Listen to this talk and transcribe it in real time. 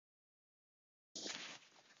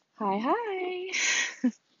Hi,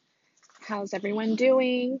 hi. How's everyone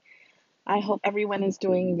doing? I hope everyone is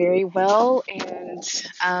doing very well and,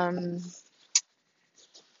 um,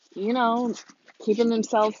 you know, keeping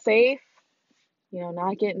themselves safe,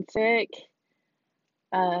 not getting sick,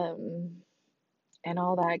 um, and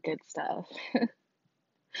all that good stuff.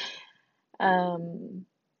 Um,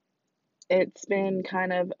 it's been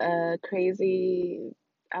kind of a crazy,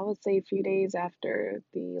 I would say, few days after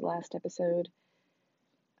the last episode.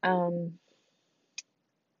 Um,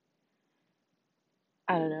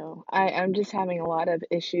 I don't know. I'm just having a lot of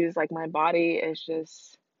issues. Like my body is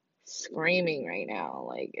just screaming right now.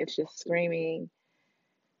 Like it's just screaming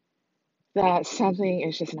that something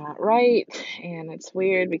is just not right. And it's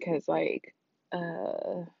weird because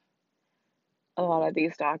uh a lot of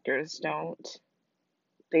these doctors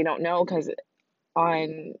they don't know because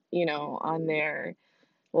on their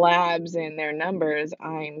labs and their numbers,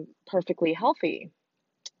 I'm perfectly healthy.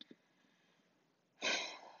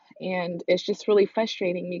 And it's just really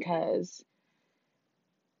frustrating because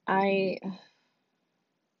I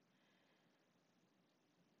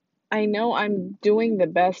I know I'm doing the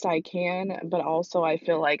best I can, but also I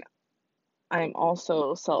feel like I'm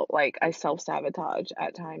also I self-sabotage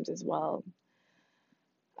at times as well.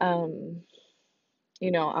 Um,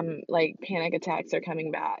 I'm like panic attacks are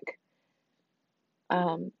coming back.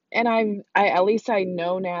 And I at least I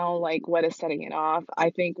know now like what is setting it off.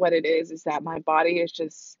 I think what it is that my body is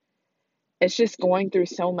just it's just going through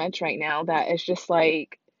so much right now that it's just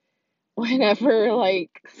like whenever like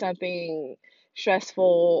something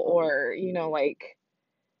stressful or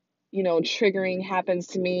triggering happens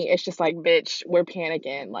to me, it's just like, bitch, we're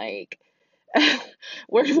panicking. Like,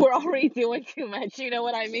 we're already doing too much. You know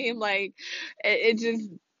what I mean? Like,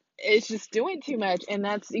 it's just doing too much, and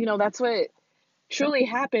that's what truly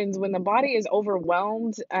happens when the body is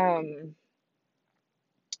overwhelmed.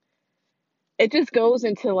 It just goes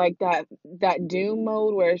into like that doom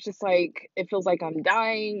mode where it's just like it feels like I'm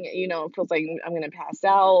dying. It feels like I'm gonna pass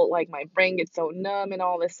out. Like my brain gets so numb and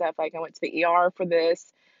all this stuff. Like I went to the ER for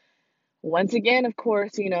this. Once again, of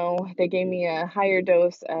course, they gave me a higher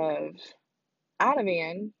dose of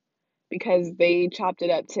Ativan because they chopped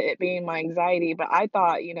it up to it being my anxiety. But I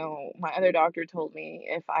thought, my other doctor told me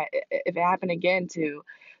if it happened again to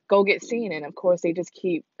go get seen. And of course, they just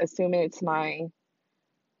keep assuming it's my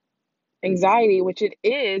anxiety, which it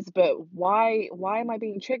is. But why am I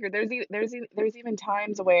being triggered? There's even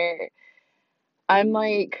times where I'm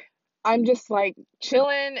like, I'm just like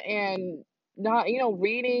chilling and not,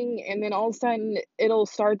 reading, and then all of a sudden it'll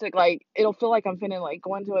start to like, it'll feel like I'm finna like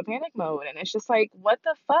go into a panic mode. And it's just like, what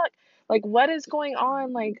the fuck? Like, what is going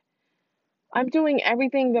on? Like, I'm doing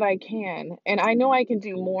everything that I can, and I know I can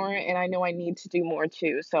do more, and I know I need to do more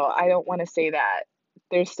too. So I don't want to say that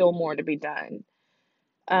there's still more to be done.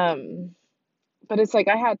 Um, but it's like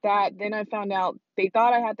I had that, then I found out they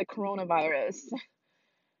thought I had the coronavirus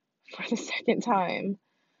for the second time.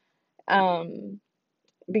 Um,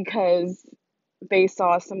 because they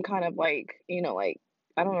saw some kind of like,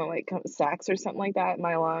 I don't know, like sacs or something like that in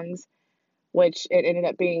my lungs, which it ended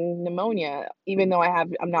up being pneumonia. Even though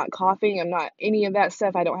I'm not coughing, I'm not any of that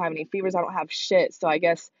stuff. I don't have any fevers. I don't have shit. So I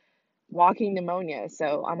guess walking pneumonia.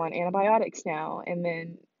 So I'm on antibiotics now. And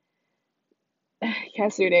then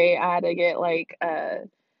yesterday I had to get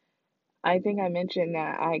I think I mentioned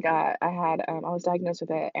that I was diagnosed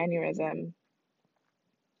with an aneurysm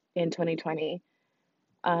in 2020.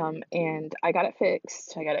 And I got it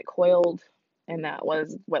fixed. I got it coiled, and that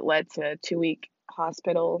was what led to a 2-week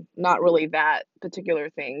hospital. Not really that particular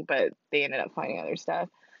thing, but they ended up finding other stuff.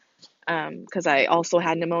 Because I also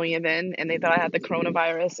had pneumonia then, and they thought I had the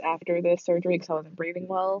coronavirus after the surgery because I wasn't breathing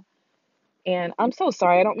well. And I'm so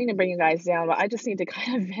sorry. I don't mean to bring you guys down, but I just need to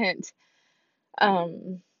kind of vent.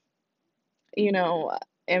 Um, you know,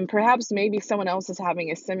 and perhaps maybe someone else is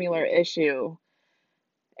having a similar issue,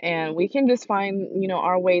 and we can just find,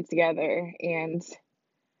 our way together. And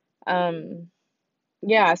um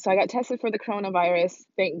yeah, so I got tested for the coronavirus.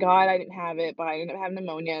 Thank God I didn't have it, but I ended up having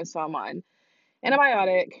pneumonia, so I'm on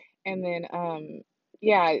antibiotic. And then,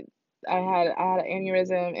 yeah, I had an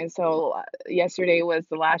aneurysm, and so yesterday was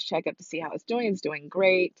the last checkup to see how it's doing. It's doing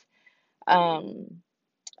great. Um,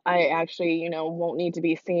 I actually, won't need to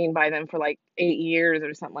be seen by them for like 8 years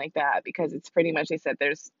or something like that because it's pretty much they said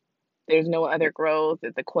there's no other growth.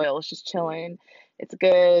 That the coil is just chilling. It's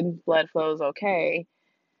good. Blood flow is okay.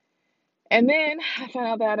 And then I found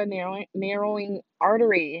out that I had a narrowing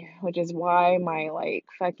artery, which is why my like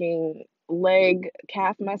fucking leg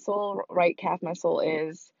calf muscle, right calf muscle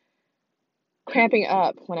is cramping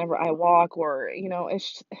up whenever I walk or,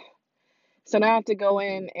 So now I have to go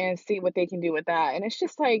in and see what they can do with that. And it's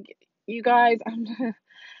just like, you guys,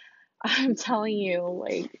 I'm telling you,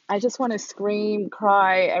 like, I just want to scream,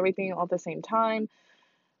 cry, everything all at the same time.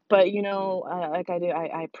 But like I do,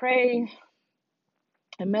 I pray,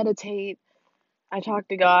 I meditate, I talk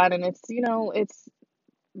to God, and it's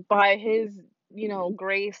by His,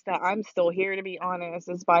 grace that I'm still here, to be honest.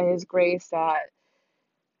 It's by His grace that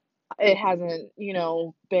it hasn't,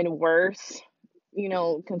 been worse,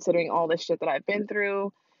 considering all the shit that I've been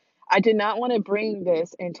through. I did not want to bring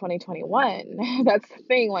this in 2021. That's the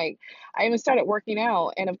thing. Like, I even started working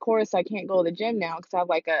out, and of course, I can't go to the gym now because I have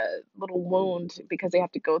like a little wound because they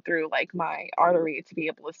have to go through like my artery to be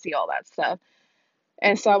able to see all that stuff.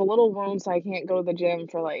 And so I have a little wound, so I can't go to the gym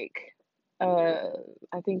for like, uh,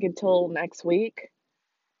 I think until next week.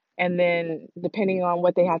 And then, depending on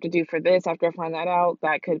what they have to do for this, after I find that out,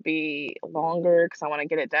 that could be longer because I want to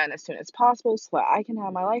get it done as soon as possible so that I can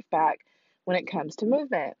have my life back when it comes to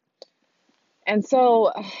movement. And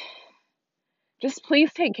so, just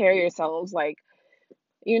please take care of yourselves. Like,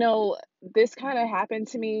 this kind of happened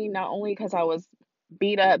to me not only because I was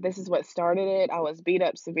beat up, this is what started it. I was beat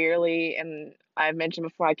up severely, and I mentioned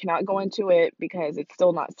before I cannot go into it because it's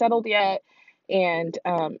still not settled yet, and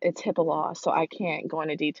it's HIPAA law, so I can't go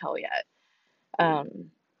into detail yet.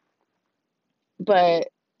 Um, but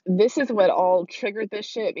this is what all triggered this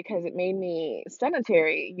shit because it made me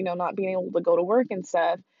sedentary, not being able to go to work and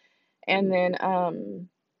stuff. And then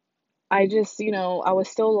I just, I was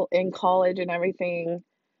still in college and everything.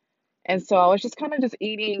 And so I was just kind of just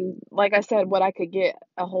eating, like I said, what I could get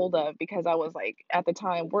a hold of because I was like at the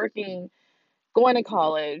time working, going to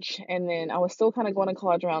college, and then I was still kind of going to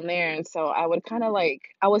college around there. And so I would kind of like,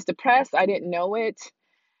 I was depressed. I didn't know it.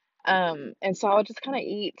 And so I would just kind of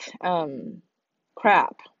eat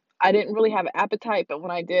crap. I didn't really have an appetite, but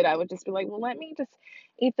when I did, I would just be like, well, let me just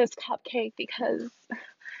eat this cupcake because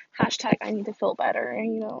hashtag I need to feel better,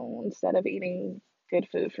 instead of eating good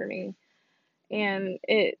food for me. And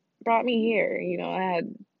it brought me here. I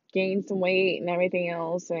had gained some weight and everything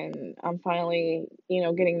else, and I'm finally,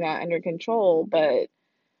 getting that under control. But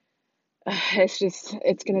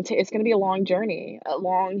it's gonna be a long journey, a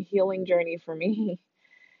long healing journey for me.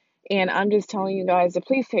 And I'm just telling you guys to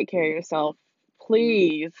please take care of yourself,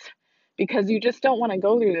 please, because you just don't want to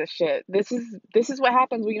go through this shit. This is what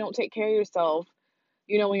happens when you don't take care of yourself.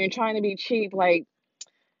 When you're trying to be cheap, like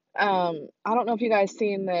I don't know if you guys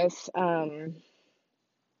seen this meme,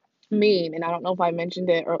 and I don't know if I mentioned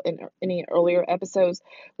it or in any earlier episodes,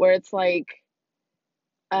 where it's like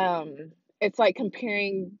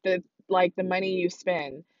comparing the money you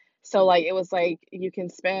spend. So like it was like you can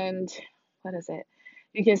spend, what is it?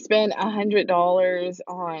 You can spend $100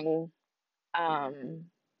 on um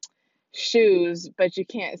shoes, but you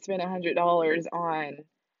can't spend $100 on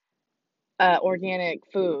organic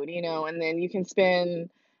food, and then you can spend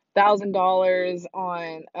 $1,000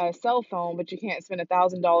 on a cell phone, but you can't spend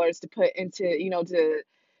 $1,000 to put into,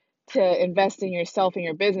 to invest in yourself and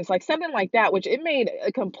your business, like something like that, which it made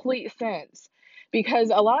a complete sense. Because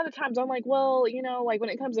a lot of the times I'm like, well, like when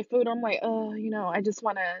it comes to food, I'm like, oh, I just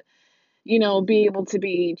want to, be able to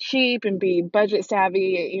be cheap and be budget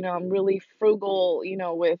savvy. I'm really frugal,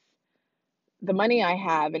 with the money I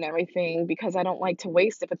have and everything because I don't like to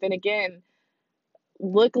waste it. But then again,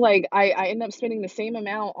 look, like I end up spending the same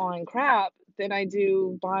amount on crap than I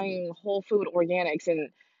do buying whole food organics.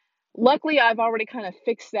 And luckily, I've already kind of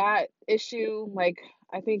fixed that issue. Like,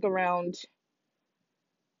 I think around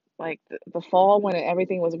like the fall when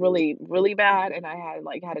everything was really, really bad and I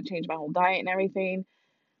had to change my whole diet and everything.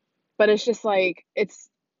 But it's just like, it's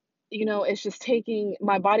just taking,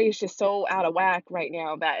 my body is just so out of whack right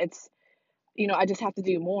now that I just have to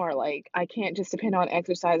do more. Like, I can't just depend on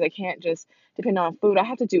exercise. I can't just depend on food. I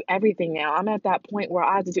have to do everything now. I'm at that point where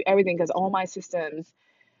I have to do everything because all my systems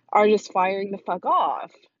are just firing the fuck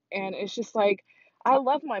off. And it's just like, I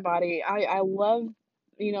love my body. I love,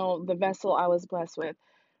 the vessel I was blessed with.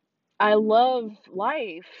 I love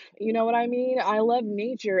life. You know what I mean? I love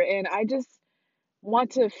nature. And I just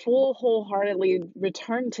want to wholeheartedly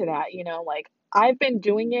return to that. Like, I've been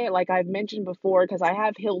doing it, like I've mentioned before, because I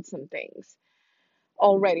have healed some things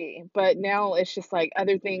already. But now it's just like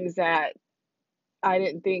other things that I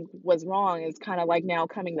didn't think was wrong is kind of like now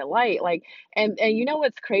coming to light. Like, and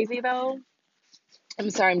what's crazy though? I'm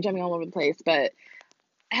sorry, I'm jumping all over the place, but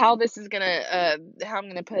how I'm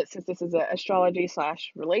gonna put it, since this is a astrology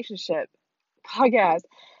slash relationship podcast,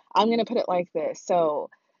 I'm gonna put it like this. So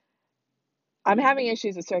I'm having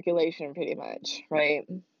issues with circulation pretty much, right?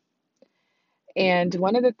 And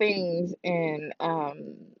one of the things in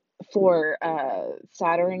for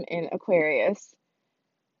Saturn in Aquarius,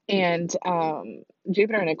 and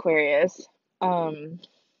Jupiter in Aquarius. Um,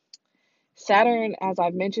 Saturn, as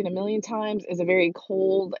I've mentioned a million times, is a very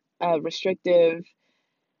cold, restrictive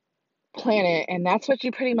planet, and that's what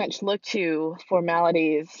you pretty much look to for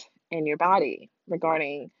maladies in your body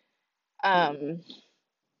regarding um,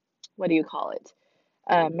 what do you call it?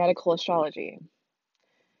 Medical astrology.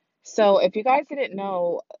 So, if you guys didn't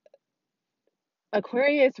know,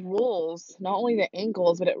 Aquarius rules not only the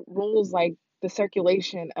ankles, but it rules like the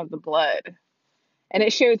circulation of the blood. And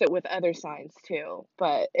it shares it with other signs too,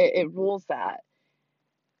 but it rules that.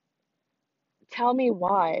 Tell me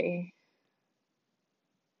why,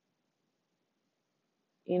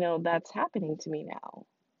 that's happening to me now.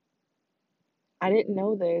 I didn't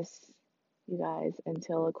know this, you guys,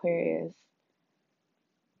 until Aquarius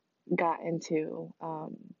got into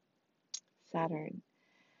Saturn.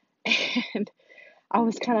 And I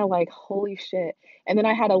was kind of like, holy shit. And then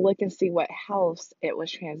I had to look and see what house it was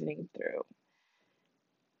transiting through,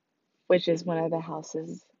 which is one of the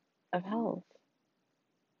houses of health,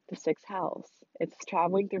 the sixth house. It's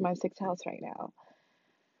traveling through my sixth house right now.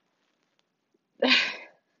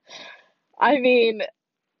 I mean,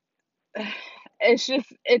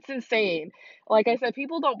 it's insane. Like I said,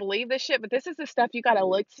 people don't believe this shit, but this is the stuff you gotta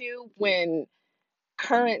look to when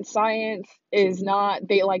current science is not,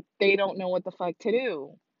 they don't know what the fuck to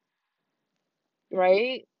do,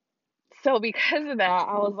 right? So because of that,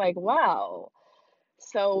 I was like, wow.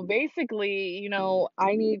 So basically,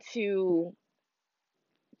 I need to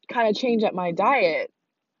kind of change up my diet,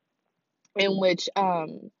 in which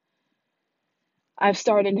I've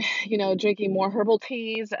started, drinking more herbal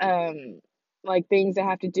teas, like things that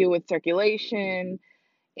have to do with circulation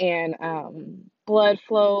and blood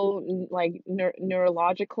flow, like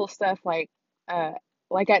neurological stuff, like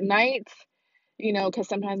at night, because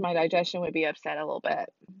sometimes my digestion would be upset a little bit,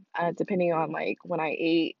 depending on like when I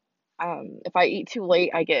ate. If I eat too late,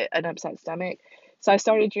 I get an upset stomach. So I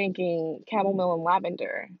started drinking chamomile and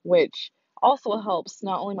lavender, which also helps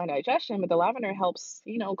not only my digestion, but the lavender helps,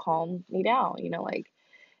 calm me down, like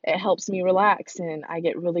it helps me relax and I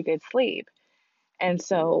get really good sleep. And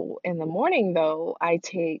so in the morning, though, I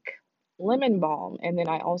take lemon balm and then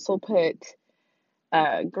I also put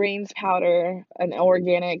greens powder, an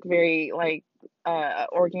organic, very like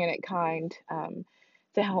organic kind,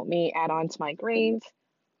 to help me add on to my greens,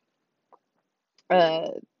 uh,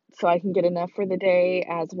 so I can get enough for the day,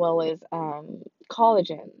 as well as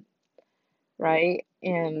collagen, right?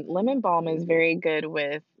 And lemon balm is very good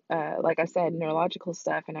with, like I said, neurological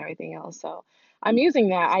stuff and everything else. So I'm using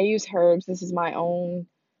that. I use herbs. This is my own,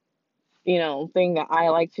 thing that I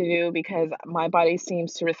like to do because my body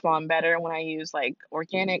seems to respond better when I use like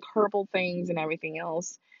organic herbal things and everything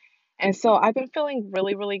else. And so I've been feeling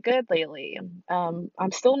really, really good lately.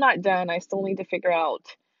 I'm still not done. I still need to figure out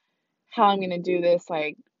how I'm gonna do this,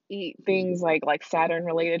 like eat things like Saturn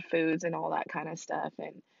related foods and all that kind of stuff.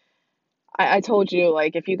 And I told you,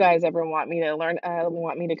 like, if you guys ever want me to learn,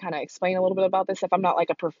 want me to kind of explain a little bit about this stuff, I'm not like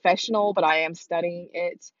a professional, but I am studying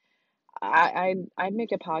it. I'd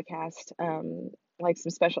make a podcast, like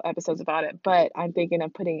some special episodes about it, but I'm thinking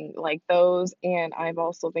of putting like those, and I've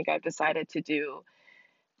decided to do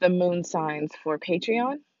the moon signs for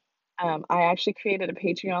Patreon. I actually created a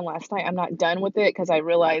Patreon last night. I'm not done with it because I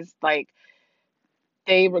realized like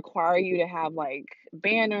they require you to have like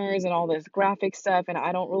banners and all this graphic stuff, and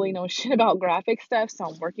I don't really know shit about graphic stuff, so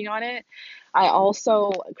I'm working on it. I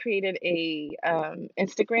also created a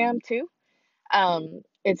Instagram too.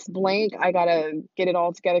 It's blank. I gotta get it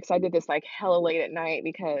all together because I did this like hella late at night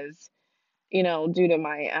because, due to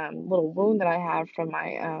my little wound that I have from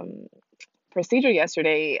my procedure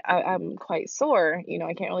yesterday, I'm quite sore.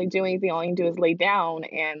 I can't really do anything. All I can do is lay down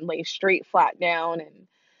and lay straight flat down, and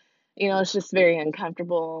it's just very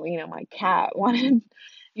uncomfortable. My cat wanted,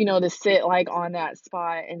 to sit like on that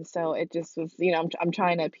spot, and so it just was. I'm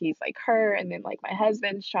trying to appease like her, and then like my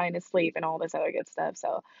husband's trying to sleep and all this other good stuff.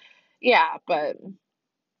 So yeah, but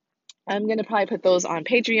I'm gonna probably put those on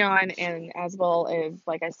Patreon, and as well as,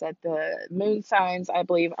 like I said, the moon signs, I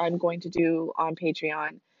believe I'm going to do on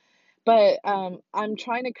Patreon. But I'm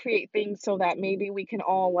trying to create things so that maybe we can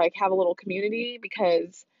all like have a little community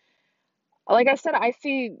because, like I said, I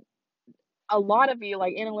see a lot of you,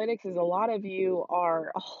 like analytics is a lot of you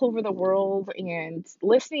are all over the world and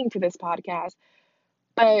listening to this podcast,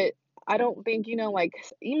 but I don't think, like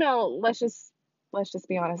email, let's just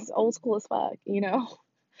be honest, it's old school as fuck,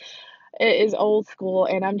 It is old school,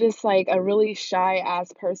 and I'm just like a really shy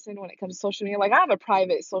ass person when it comes to social media. Like I have a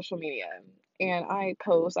private social media and I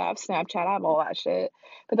post, I have Snapchat, I have all that shit.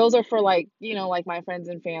 But those are for like, like my friends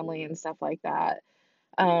and family and stuff like that.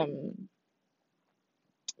 Um,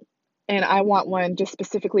 And I want one just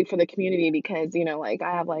specifically for the community because, like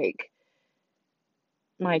I have like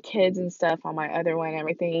my kids and stuff on my other one and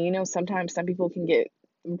everything. Sometimes some people can get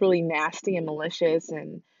really nasty and malicious,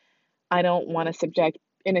 and I don't want to subject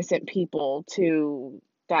innocent people to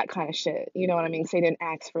that kind of shit. You know what I mean? 'Cause they didn't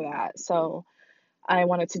ask for that. So I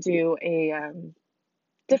wanted to do a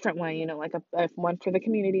different one, like a one for the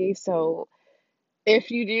community. So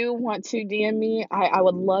if you do want to DM me, I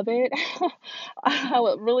would love it. I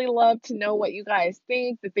would really love to know what you guys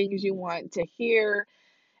think, the things you want to hear,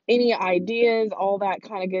 any ideas, all that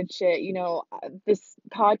kind of good shit. This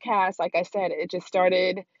podcast, like I said, it just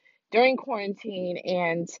started during quarantine,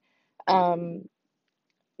 and um,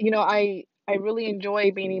 I really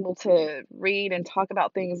enjoy being able to read and talk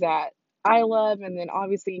about things that I love, and then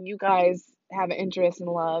obviously you guys have an interest in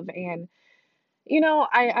love, and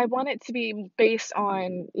I want it to be based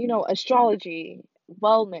on, astrology,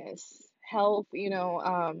 wellness, health,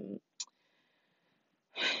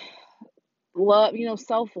 love,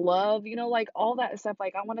 self-love, like all that stuff.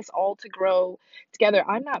 Like I want us all to grow together.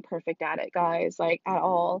 I'm not perfect at it, guys, like at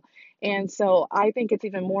all. And so I think it's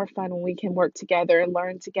even more fun when we can work together,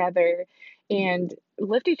 learn together, and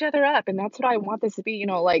lift each other up. And that's what I want this to be,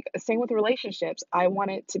 like same with relationships. I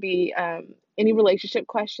want it to be any relationship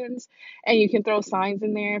questions, and you can throw signs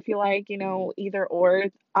in there if you like, either or.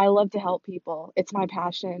 I love to help people. It's my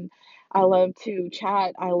passion. I love to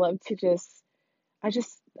chat. I love to I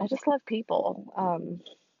just love people.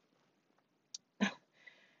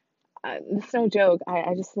 It's no joke.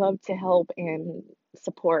 I just love to help and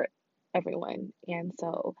support everyone. And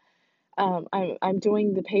so I'm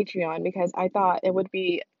doing the Patreon because I thought it would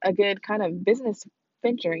be a good kind of business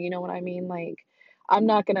venture. You know what I mean? Like I'm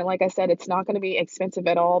not gonna, like I said, it's not gonna be expensive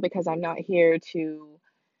at all because I'm not here to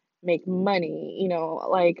make money.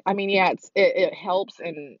 Like I mean, yeah, it helps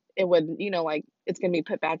and it would, like it's gonna be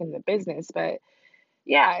put back in the business, but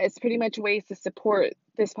yeah, it's pretty much ways to support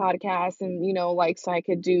this podcast and, like so I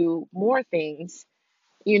could do more things,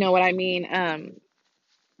 you know what I mean,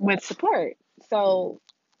 with support. So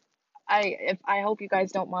I hope you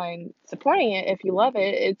guys don't mind supporting it. If you love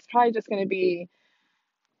it, it's probably just gonna be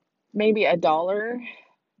maybe $1.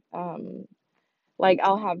 Um, like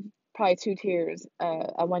I'll have probably two tiers,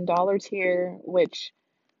 a $1 tier, which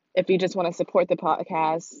if you just want to support the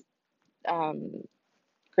podcast, um,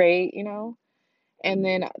 great, and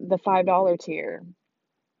then the $5 tier,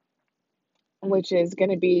 which is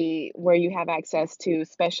going to be where you have access to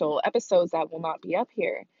special episodes that will not be up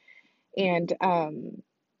here. And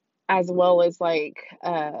as well as like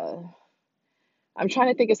I'm trying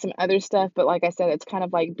to think of some other stuff, but like I said, it's kind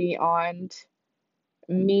of like beyond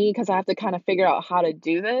me because I have to kind of figure out how to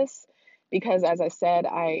do this because as I said,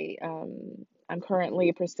 I'm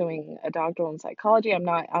currently pursuing a doctoral in psychology. I'm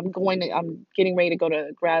getting ready to go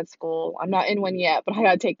to grad school. I'm not in one yet, but I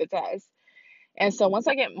gotta take the test. And so once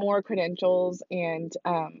I get more credentials, and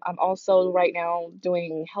I'm also right now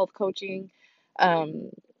doing health coaching, um,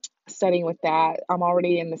 studying with that. I'm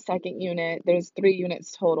already in the second unit. There's 3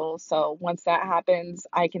 units total. So once that happens,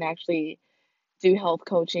 I can actually do health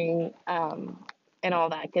coaching and all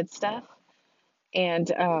that good stuff. And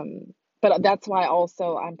but that's why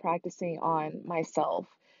also I'm practicing on myself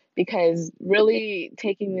because really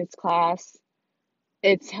taking this class,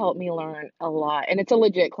 it's helped me learn a lot. And it's a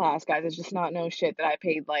legit class, guys. It's just not no shit that I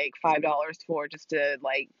paid like $5 for just to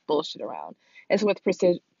like bullshit around. It's with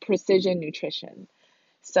precision nutrition.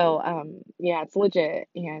 So yeah, it's legit.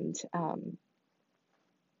 And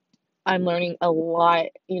I'm learning a lot,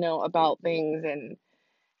 about things and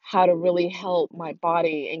how to really help my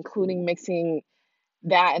body, including mixing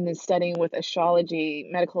that and then studying with astrology,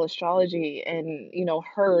 medical astrology, and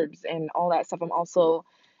herbs and all that stuff. I'm also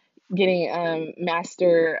getting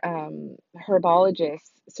master herbologist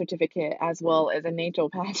certificate as well as a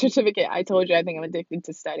naturopath certificate. I told you I think I'm addicted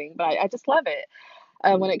to studying, but I just love it.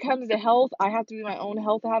 When it comes to health, I have to be my own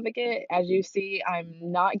health advocate. As you see, I'm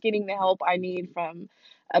not getting the help I need from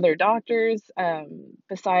other doctors,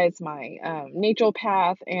 besides my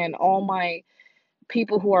naturopath and all my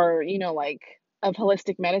people who are, like of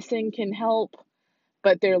holistic medicine can help,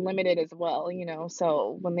 but they're limited as well,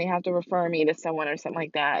 So when they have to refer me to someone or something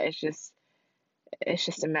like that, it's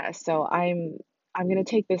just a mess. So I'm gonna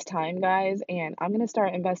take this time, guys, and I'm gonna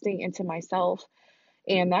start investing into myself.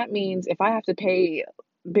 And that means if I have to pay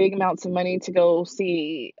big amounts of money to go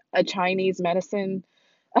see a Chinese medicine,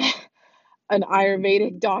 an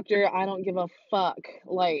Ayurvedic doctor, I don't give a fuck.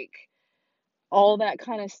 Like, all that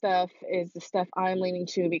kind of stuff is the stuff I'm leaning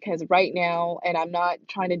to because right now, and I'm not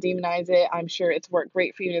trying to demonize it, I'm sure it's worked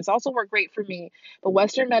great for you. And it's also worked great for me. But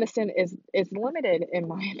Western medicine is limited in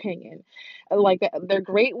my opinion. Like they're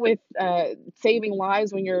great with saving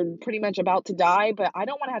lives when you're pretty much about to die, but I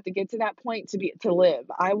don't want to have to get to that point to live.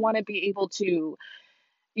 I want to be able to,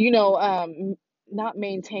 you know, not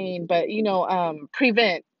maintain, but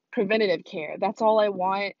preventative care. That's all I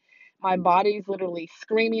want. My body's literally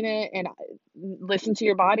screaming it, and listen to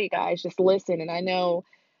your body, guys. Just listen. And I know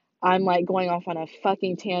I'm like going off on a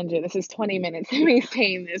fucking tangent. This is 20 minutes of me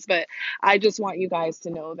saying this, but I just want you guys to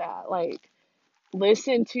know that, like,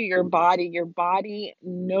 listen to your body. Your body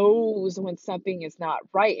knows when something is not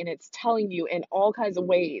right, and it's telling you in all kinds of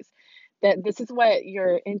ways that this is what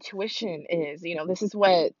your intuition is. This is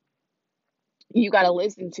what you got to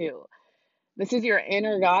listen to. This is your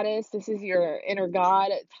inner goddess. This is your inner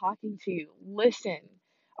God talking to you. Listen,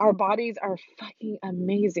 our bodies are fucking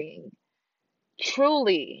amazing.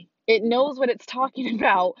 Truly. It knows what it's talking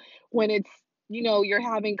about when you're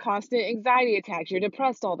having constant anxiety attacks. You're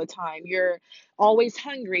depressed all the time. You're always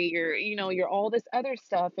hungry. You're all this other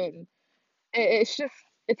stuff. And it's just,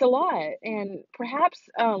 it's a lot. And perhaps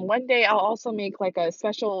one day I'll also make like a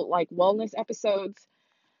special like wellness episodes,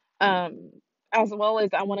 um, as well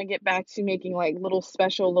as I want to get back to making like little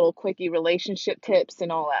special, little quickie relationship tips and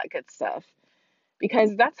all that good stuff.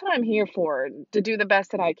 Because that's what I'm here for, to do the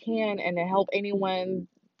best that I can and to help anyone,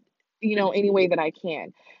 any way that I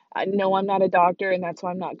can. I know I'm not a doctor, and that's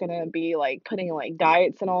why I'm not gonna be like putting like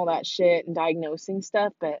diets and all that shit and diagnosing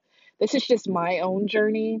stuff, but this is just my own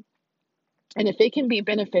journey. And if it can be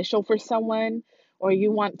beneficial for someone, or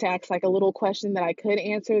you want to ask like a little question that I could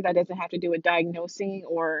answer that doesn't have to do with diagnosing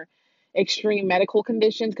or extreme medical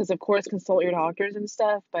conditions, because of course consult your doctors and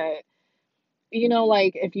stuff, but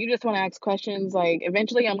like if you just want to ask questions, like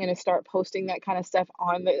eventually I'm going to start posting that kind of stuff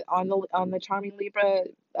on the Charming Libra,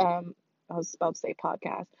 I was about to say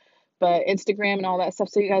podcast, but Instagram and all that stuff,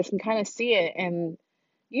 so you guys can kind of see it and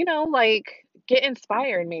like get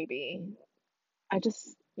inspired maybe. I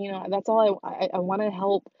just, that's all I want to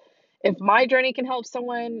help. If my journey can help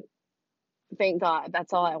someone, thank God.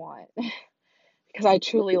 That's all I want. Because I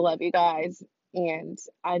truly love you guys and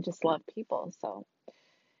I just love people. So,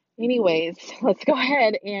 anyways, let's go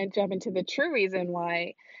ahead and jump into the true reason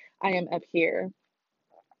why I am up here.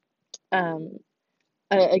 Um,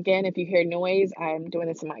 Again, if you hear noise, I'm doing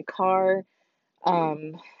this in my car.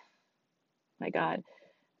 Um, my God,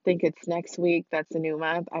 I think it's next week. That's the new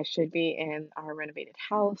month. I should be in our renovated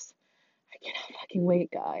house. I cannot fucking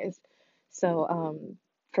wait, guys. So,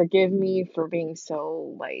 forgive me for being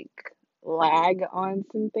so like lag on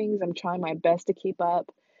some things. I'm trying my best to keep up.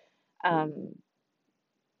 Um,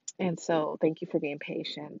 and so thank you for being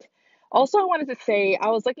patient. Also, I wanted to say I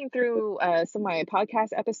was looking through some of my podcast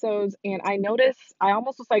episodes and I noticed I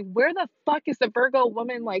almost was like, where the fuck is the Virgo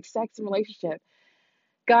woman like sex and relationship?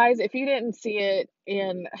 Guys, if you didn't see it,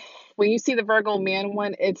 and when you see the Virgo man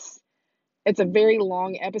one, it's a very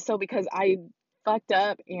long episode because I fucked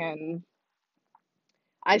up and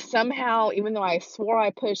I somehow, even though I swore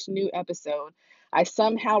I pushed new episode, I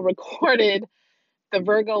somehow recorded the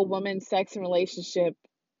Virgo woman sex and relationship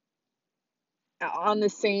on the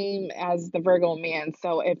same as the Virgo man.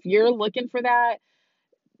 So if you're looking for that,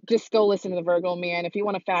 just go listen to the Virgo man. If you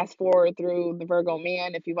want to fast forward through the Virgo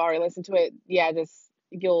man, if you've already listened to it, yeah, just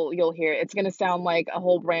you'll hear it. It's gonna sound like a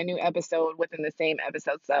whole brand new episode within the same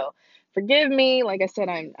episode. So forgive me. Like I said,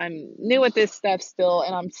 I'm new at this stuff still,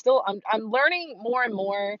 and I'm learning more and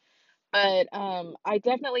more. But I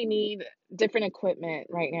definitely need different equipment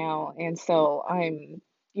right now, and so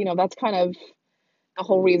that's kind of the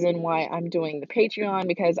whole reason why I'm doing the Patreon,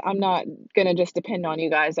 because I'm not gonna just depend on you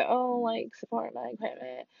guys that, oh, like support my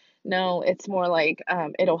equipment. No, it's more like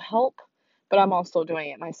it'll help, but I'm also doing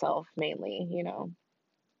it myself mainly.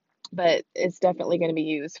 But it's definitely going to be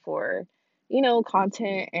used for,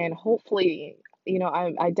 content, and hopefully,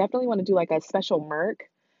 I definitely want to do like a special merc.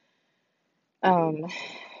 Um,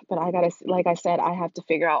 but I gotta, like I said, I have to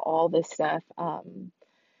figure out all this stuff. I'm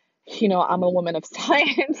a woman of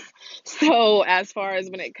science, so as far as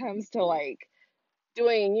when it comes to like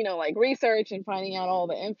doing, like research and finding out all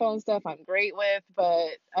the info and stuff, I'm great with,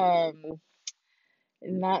 but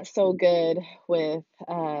not so good with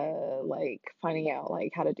like finding out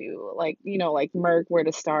like how to do like, like Merc, where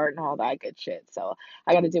to start and all that good shit. So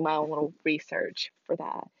I got to do my own little research for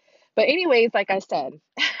that. But anyways, like I said,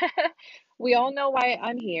 we all know why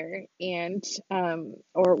I'm here, and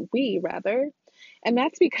or we rather, and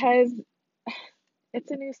that's because it's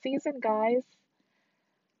a new season, guys.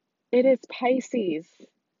 It is Pisces.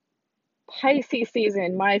 Pisces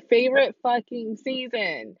season, my favorite fucking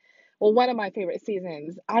season. Well, one of my favorite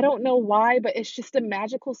seasons. I don't know why, but it's just a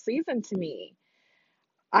magical season to me.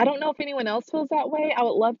 I don't know if anyone else feels that way. I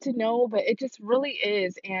would love to know, but it just really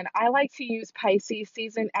is. And I like to use Pisces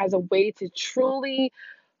season as a way to truly,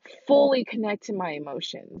 fully connect to my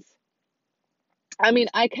emotions. I mean,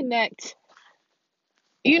 I connect,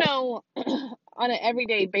 you know, on an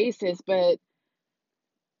everyday basis, but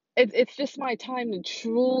it's just my time to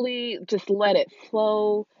truly just let it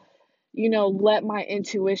flow, let my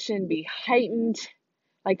intuition be heightened.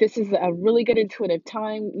 Like, this is a really good intuitive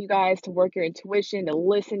time, you guys, to work your intuition, to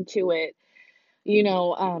listen to it,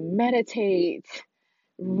 meditate,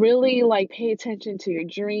 really like pay attention to your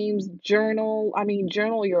dreams, journal. I mean,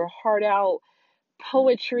 journal your heart out,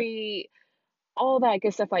 poetry, all that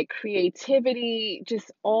good stuff, like creativity,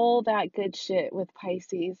 just all that good shit with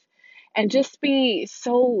Pisces. And just be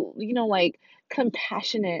so, like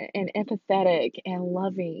compassionate and empathetic and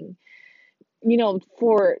loving,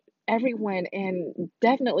 for everyone and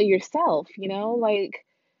definitely yourself, like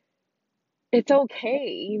it's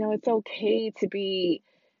okay, it's okay to be,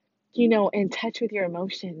 in touch with your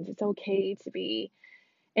emotions. It's okay to be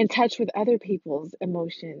in touch with other people's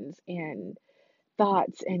emotions and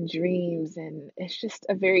thoughts and dreams. And it's just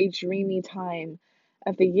a very dreamy time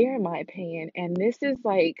of the year, in my opinion. And this is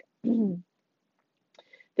like,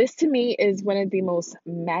 this to me is one of the most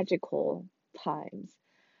magical times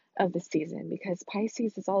of the season because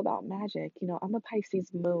Pisces is all about magic. I'm a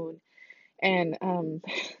Pisces moon, and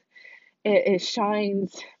it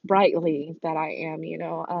shines brightly that I am,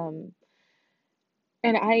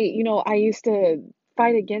 and I used to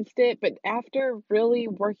fight against it, but after really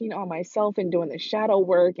working on myself and doing the shadow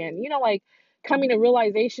work and, like coming to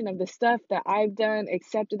realization of the stuff that I've done,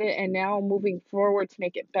 accepted it, and now moving forward to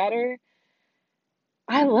make it better,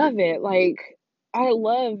 I love it. Like, I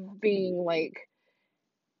love being like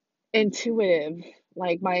intuitive.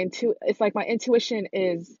 Like it's like my intuition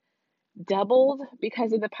is doubled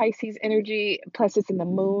because of the Pisces energy. Plus, it's in the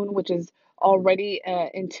moon, which is already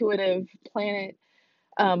an intuitive planet,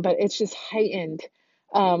 but it's just heightened.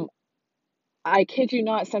 Um, I kid you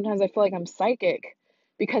not, sometimes I feel like I'm psychic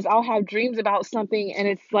because I'll have dreams about something and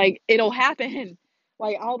it's like it'll happen.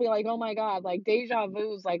 Like I'll be like, oh my God, like deja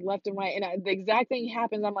vu's like left and right, and the exact thing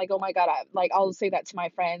happens. I'm like, oh my God, I'll say that to my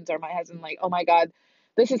friends or my husband, like, oh my God,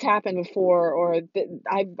 this has happened before, or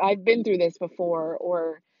I've been through this before,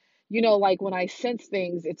 or like when I sense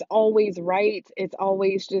things, it's always right. It's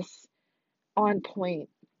always just on point.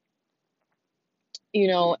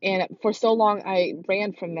 And for so long I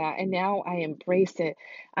ran from that, and now I embrace it.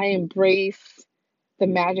 I embrace the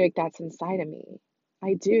magic that's inside of me.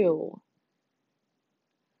 I do.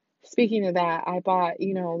 Speaking of that, I bought,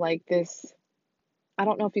 like this, I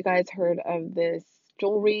don't know if you guys heard of this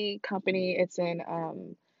jewelry company. It's in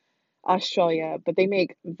Australia, but they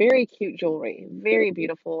make very cute jewelry, very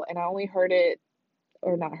beautiful. And I only heard it,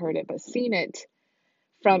 or not heard it, but seen it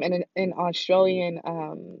from an Australian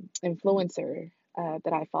influencer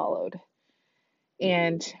that I followed.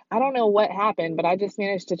 And I don't know what happened, but I just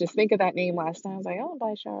managed to just think of that name last time. I was like, oh,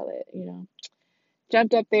 by Charlotte,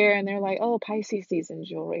 Jumped up there and they're like, oh, Pisces season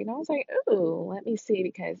jewelry. And I was like, ooh, let me see,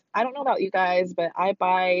 because I don't know about you guys, but I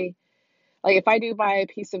buy, like, if I do buy a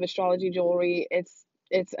piece of astrology jewelry, it's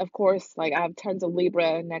of course, like, I have tons of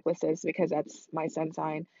Libra necklaces because that's my sun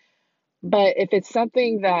sign. But if it's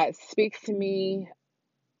something that speaks to me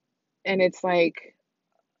and it's like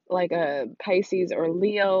a Pisces or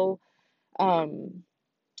Leo, um,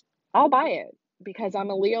 I'll buy it because I'm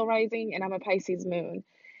a Leo rising and I'm a Pisces moon.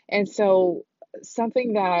 And so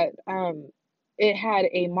something that it had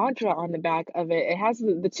a mantra on the back of it. It has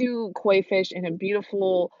the two koi fish and a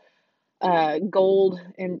beautiful gold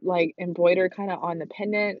and like embroidered kind of on the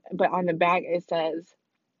pendant, but on the back it says,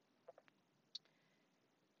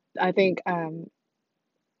 I think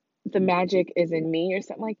the magic is in me or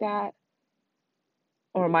something like that.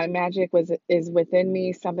 Or my magic was is within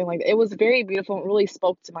me, something like that. It was very beautiful. It really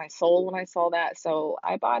spoke to my soul when I saw that. So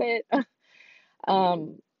I bought it.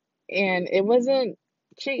 Um, and it wasn't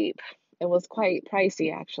cheap. It was quite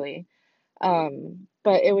pricey actually.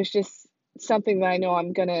 But it was just something that I know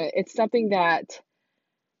it's something that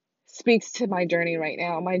speaks to my journey right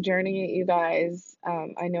now. My journey, you guys,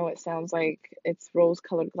 I know it sounds like it's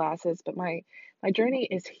rose-colored glasses, but my journey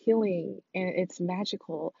is healing and it's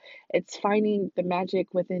magical. It's finding the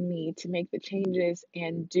magic within me to make the changes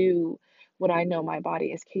and do what I know my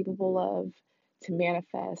body is capable of, to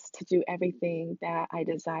manifest, to do everything that I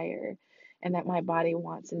desire and that my body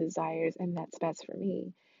wants and desires, and that's best for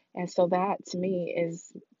me. And so that to me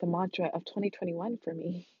is the mantra of 2021 for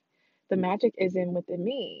me. the magic is in within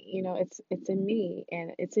me. It's in me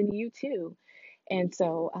and it's in you too. And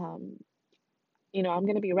so, I'm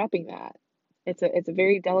going to be repping that. It's a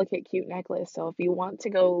very delicate, cute necklace. So if you want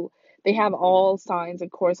to go, they have all signs,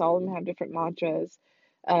 of course, all of them have different mantras.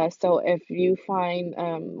 So if you find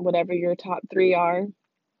whatever your top three are,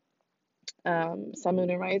 Sun, Moon,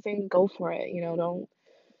 and Rising, go for it.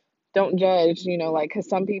 Don't judge. Like because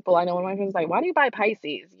some people I know one of my friends is like, why do you buy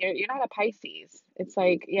Pisces? You're not a Pisces. It's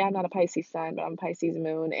like, yeah, I'm not a Pisces sun, but I'm a Pisces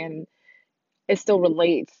moon, and it still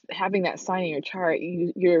relates. Having that sign in your chart,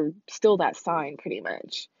 you're still that sign pretty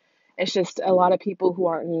much. It's just a lot of people who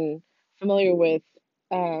aren't familiar with,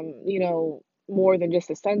 more than just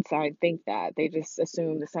the sun sign think that. They just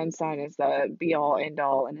assume the sun sign is the be all end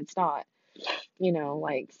all, and it's not.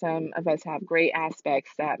 Like some of us have great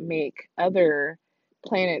aspects that make other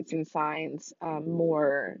planets and signs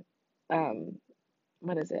more, um,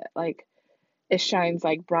 what is it? Like it shines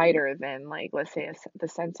like brighter than like let's say the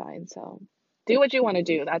sun sign. So do what you want to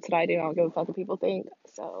do. That's what I do. I don't give a fuck what people think.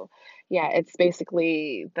 So yeah, it's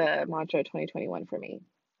basically the mantra 2021 for me.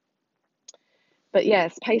 But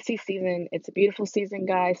yes, Pisces season, it's a beautiful season,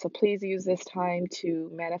 guys. So please use this time to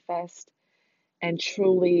manifest and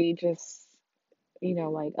truly just,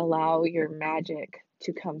 like allow your magic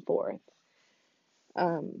to come forth.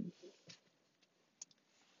 Um,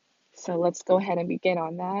 so let's go ahead and begin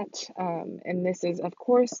on that. And this is, of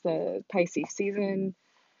course, the Pisces season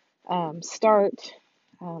start.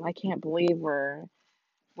 I can't believe we're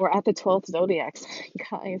at the 12th zodiac sign,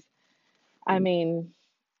 guys. I mean,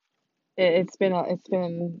 it's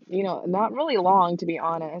been not really long to be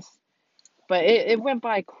honest, but it went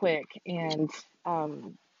by quick, and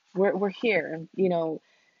um, we're here.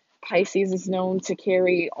 Pisces is known to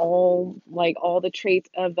carry all the traits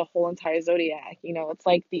of the whole entire zodiac. It's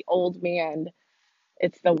like the old man.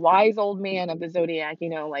 It's the wise old man of the zodiac.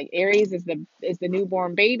 Like Aries is the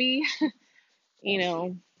newborn baby. You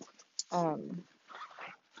know, um,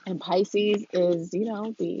 and Pisces is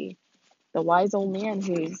the wise old man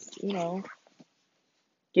who's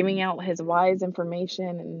giving out his wise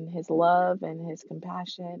information and his love and his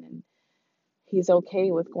compassion, and he's okay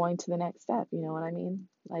with going to the next step. You know what I mean?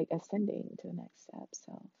 Like ascending to the next step.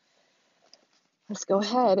 So let's go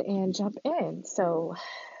ahead and jump in. So,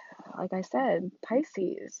 like I said,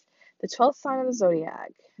 Pisces, the 12th sign of the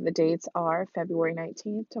zodiac. The dates are February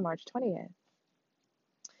 19th to March 20th.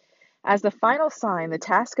 As the final sign, the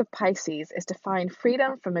task of Pisces is to find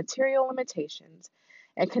freedom from material limitations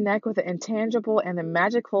and connect with the intangible and the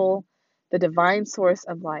magical, the divine source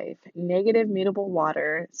of life. Negative, mutable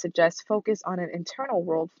water suggests focus on an internal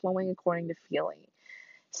world flowing according to feeling.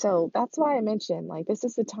 So that's why I mentioned, like, this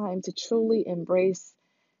is the time to truly embrace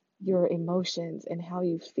your emotions and how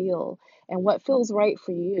you feel and what feels right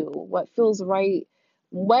for you. What feels right?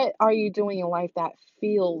 What are you doing in life that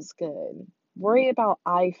feels good? Worry about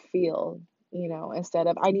I feel, instead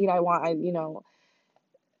of I need, I want,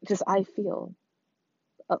 just I feel.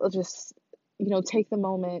 Just, take the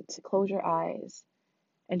moment to close your eyes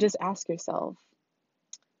and just ask yourself,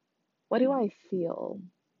 what do I feel?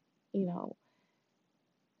 You know,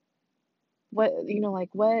 like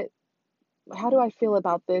how do I feel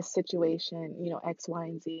about this situation, X, Y,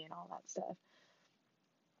 and Z and all that stuff.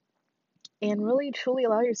 And really truly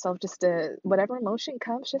allow yourself just to, whatever emotion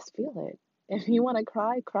comes, just feel it. If you want to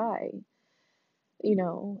cry, cry. If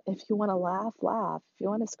you want to laugh, laugh. If you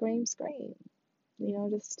want to scream, scream.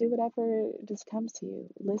 Just do whatever just comes to you.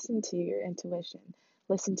 Listen to your intuition.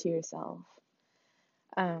 Listen to yourself.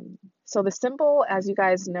 So the symbol, as you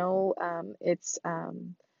guys know, it's not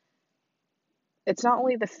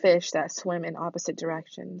only the fish that swim in opposite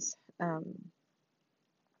directions.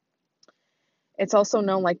 It's also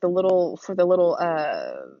known like the little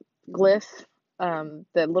glyph,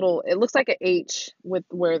 the little, it looks like an H with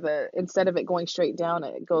where instead of it going straight down,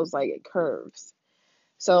 it goes like it curves.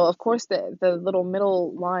 So of course the little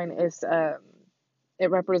middle line is it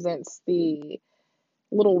represents the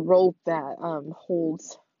little rope that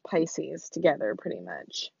holds Pisces together pretty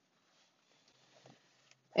much.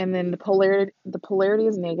 And then the polarity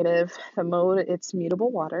is negative. The mode, it's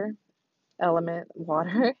mutable water, element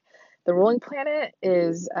water. The ruling planet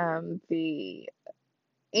is the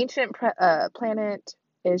ancient planet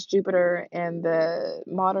is Jupiter, and the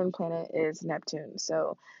modern planet is Neptune.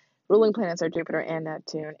 So ruling planets are Jupiter and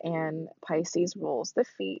Neptune, and Pisces rules the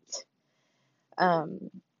feet.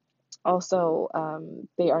 Also,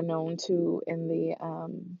 they are known to in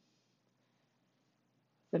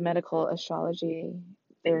the medical astrology.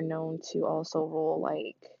 They're known to also rule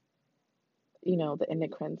like the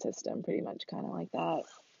endocrine system, pretty much, kind of like that.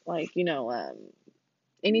 Like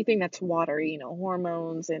anything that's watery,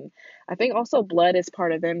 hormones, and I think also blood is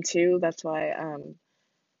part of them too. That's why,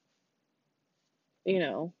 you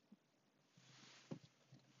know,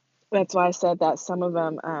 that's why I said that some of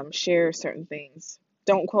them share certain things.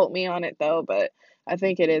 Don't quote me on it though, but I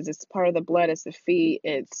think it is. It's part of the blood. It's the feet.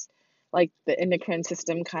 It's like the endocrine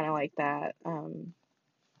system, kind of like that.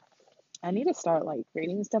 I need to start like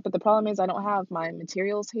reading stuff, but the problem is I don't have my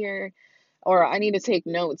materials here, or I need to take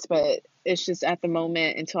notes, but it's just at the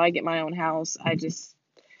moment until I get my own house, I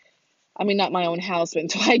mean, not my own house, but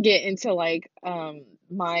until I get into like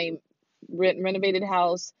my renovated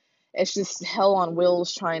house, it's just hell on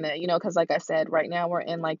wheels trying to, because like I said, right now we're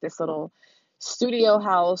in like this little studio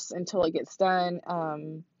house until it gets done.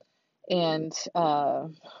 And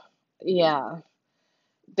yeah,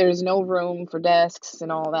 there's no room for desks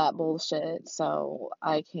and all that bullshit, so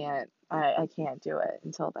I can't do it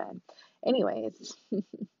until then. Anyways,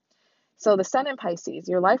 so the sun in Pisces,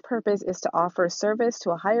 your life purpose is to offer service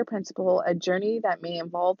to a higher principle, a journey that may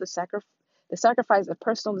involve the sacrifice of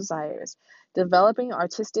personal desires. Developing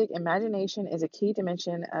artistic imagination is a key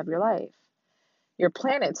dimension of your life. Your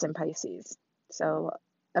planets in Pisces. So,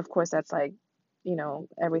 of course, that's like,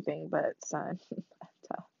 everything but sun.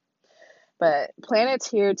 But planets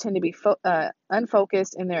here tend to be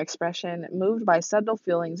unfocused in their expression, moved by subtle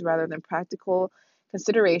feelings rather than practical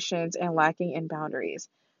considerations, and lacking in boundaries.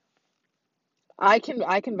 I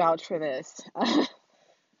can vouch for this.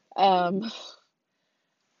 um,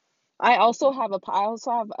 I also have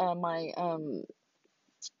my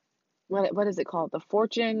what is it called? The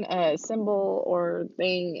fortune symbol or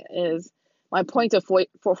thing is my point of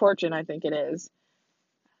for fortune. I think it is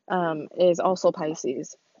also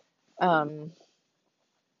Pisces. Um,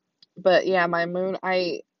 but yeah, my moon.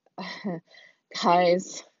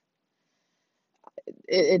 Guys,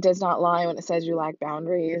 it does not lie when it says you lack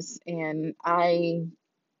boundaries, and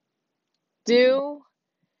do.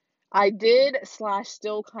 I did slash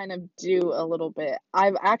still kind of do a little bit.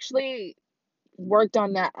 I've actually worked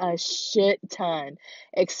on that a shit ton,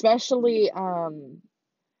 especially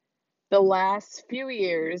the last few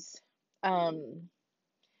years. Um,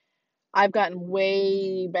 I've gotten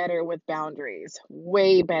way better with boundaries,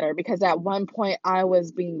 way better, because at one point I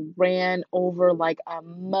was being ran over like a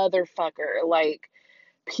motherfucker. Like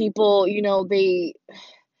people, I'm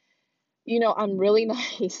really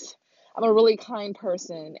nice. I'm a really kind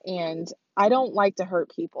person, and I don't like to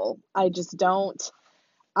hurt people. I just don't.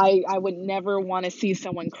 I would never want to see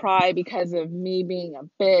someone cry because of me being a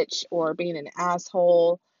bitch or being an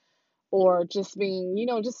asshole or just being,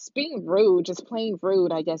 just being rude, just plain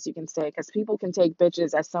rude, I guess you can say, because people can take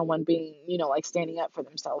bitches as someone being, like standing up for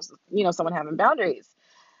themselves, someone having boundaries.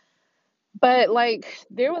 But like,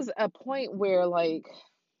 there was a point where, like,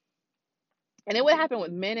 and it would happen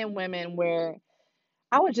with men and women where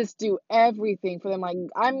I would just do everything for them. Like,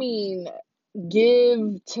 I mean,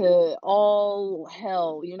 give to all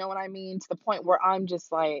hell, you know what I mean? To the point where I'm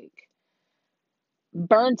just like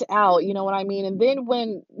burnt out, you know what I mean? And then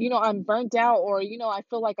when, I'm burnt out or, I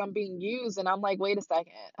feel like I'm being used and I'm like, wait a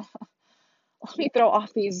second, let me throw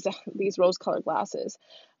off these rose-colored glasses.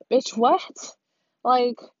 Bitch, what?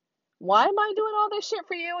 Like, why am I doing all this shit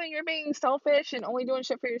for you and you're being selfish and only doing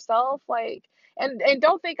shit for yourself? Like, and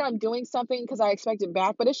don't think I'm doing something because I expect it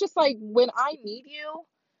back, but it's just like when I need you,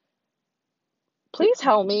 please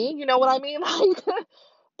help me. You know what I mean? Like,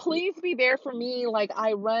 please be there for me. Like,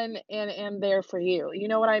 I run and am there for you. You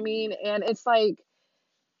know what I mean? And it's like,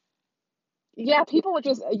 yeah, people would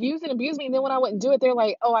just use and abuse me. And then when I wouldn't do it, they're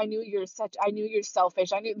like, oh, I knew you're selfish.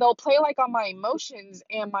 They'll play like on my emotions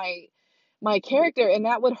and my character, and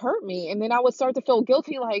that would hurt me. And then I would start to feel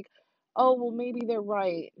guilty, like, oh, well, maybe they're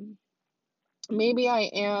right. Maybe I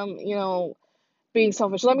am, being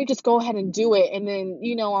selfish. Let me just go ahead and do it. And then,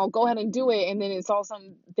 I'll go ahead and do it. And then it's all of a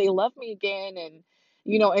sudden they love me again. And,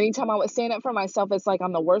 anytime I would stand up for myself, it's like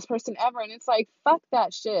I'm the worst person ever. And it's like, fuck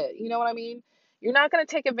that shit. You know what I mean? You're not going to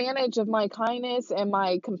take advantage of my kindness and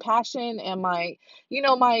my compassion and my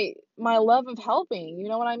love of helping. You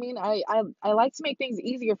know what I mean? I like to make things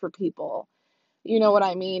easier for people. You know what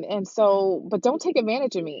I mean? And so, but don't take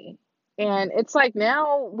advantage of me. And it's like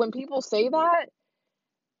now when people say that,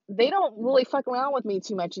 they don't really fuck around with me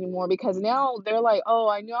too much anymore because now they're like, oh,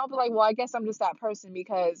 I knew. I'll be like, well, I guess I'm just that person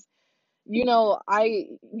because, you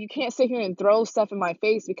can't sit here and throw stuff in my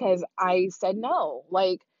face because I said no.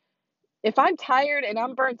 Like, if I'm tired and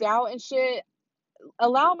I'm burnt out and shit,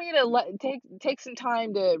 allow me to take some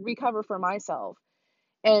time to recover for myself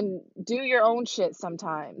and do your own shit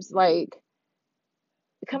sometimes. Like,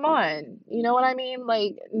 come on. You know what I mean?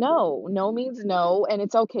 Like, no means no, and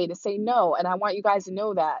it's okay to say no. And I want you guys to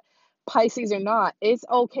know that. Pisces or not, it's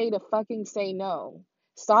okay to fucking say no.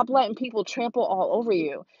 Stop letting people trample all over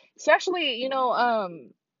you. Especially,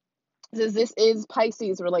 this is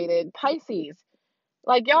Pisces related. Pisces,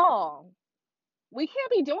 like y'all, we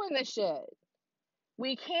can't be doing this shit.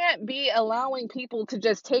 We can't be allowing people to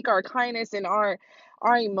just take our kindness and our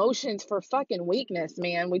emotions for fucking weakness,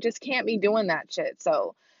 man. We just can't be doing that shit.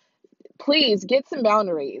 So please get some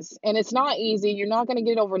boundaries. And it's not easy. You're not going to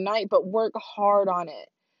get it overnight, but work hard on it.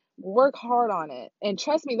 Work hard on it. And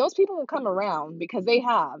trust me, those people will come around because they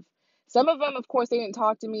have. Some of them, of course, they didn't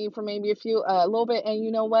talk to me for maybe a little bit. And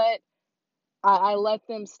you know what? I let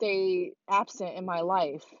them stay absent in my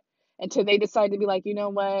life until they decide to be like, you know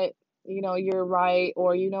what? You're right.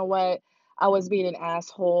 Or you know what? I was being an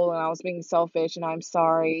asshole and I was being selfish and I'm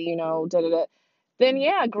sorry, da da da. Then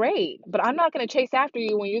yeah, great. But I'm not gonna chase after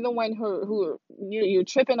you when you're the one who you're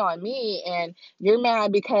tripping on me and you're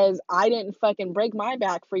mad because I didn't fucking break my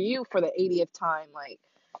back for you for the 80th time. Like,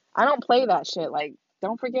 I don't play that shit. Like,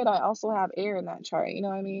 don't forget I also have air in that chart. You know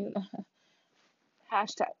what I mean?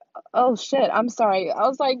 Hashtag. Oh shit. I'm sorry. I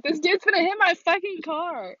was like, this dude's gonna hit my fucking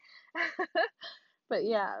car. But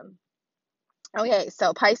yeah. Okay,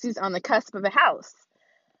 so Pisces on the cusp of a house.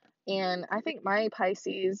 And I think my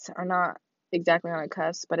Pisces are not exactly on a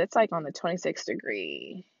cusp, but it's like on the 26th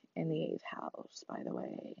degree in the eighth house, by the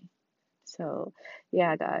way. So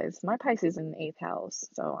yeah, guys, my Pisces in the eighth house.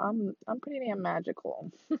 So I'm pretty damn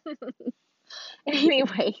magical.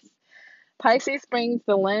 Anyways, Pisces brings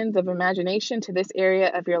the lens of imagination to this area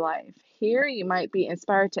of your life. Here you might be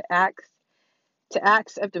inspired to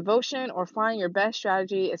acts of devotion or find your best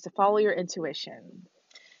strategy is to follow your intuition.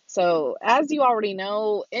 So, as you already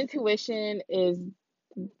know, intuition is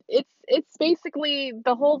it's basically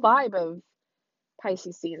the whole vibe of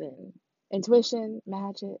Pisces season. Intuition,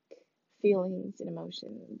 magic, feelings and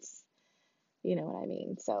emotions. You know what I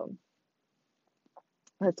mean? So,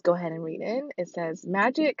 let's go ahead and read in. It says,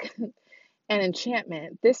 "Magic and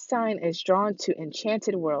enchantment. This sign is drawn to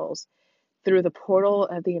enchanted worlds through the portal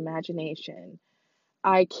of the imagination."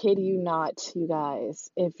 I kid you not, you guys.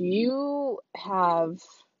 If you have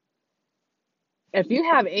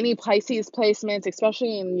any Pisces placements,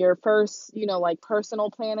 especially in your first, like personal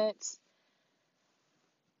planets,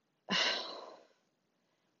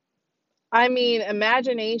 I mean,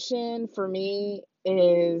 imagination for me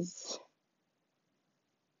is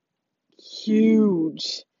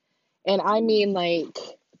huge. And I mean like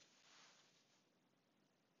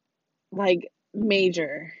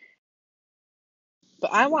major.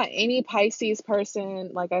 But I want any Pisces person,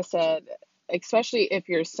 like I said, especially if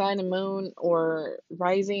you're sun and moon or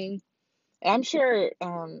rising. I'm sure,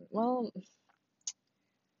 well,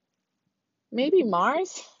 maybe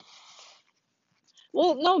Mars.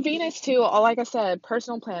 Well, no, Venus too. Like I said,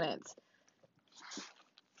 personal planets.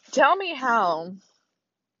 Tell me how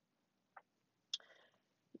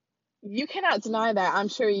you cannot deny that. I'm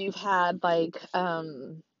sure you've had like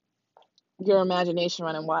your imagination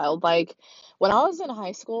running wild. Like when I was in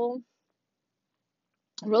high school,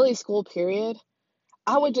 really school period,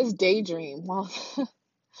 I would just daydream while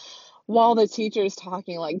while the teacher is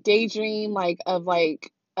talking, like daydream like of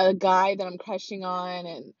like a guy that I'm crushing on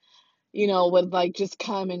and would like just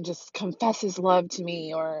come and just confess his love to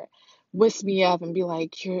me or whisk me up and be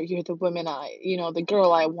like, you're the woman the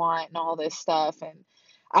girl I want and all this stuff. And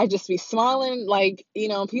I just be smiling, like,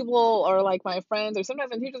 people or like my friends or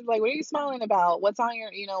sometimes the teachers be like, what are you smiling about? What's on your,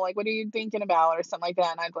 like, what are you thinking about? Or something like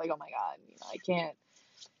that. And I'd be like, oh my God, I can't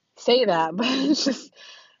say that. But it's just,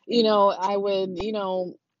 I would,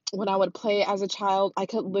 when I would play as a child, I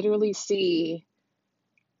could literally see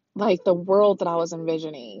like the world that I was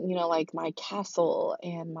envisioning, like my castle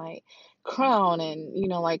and my crown and,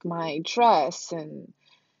 like my dress and,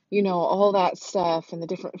 all that stuff and the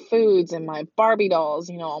different foods and my Barbie dolls,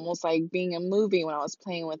 almost like being a movie when I was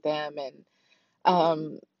playing with them. And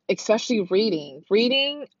um, especially reading,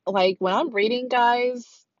 like when I'm reading, guys,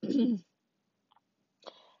 I'm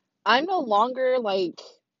no longer like,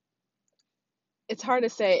 it's hard to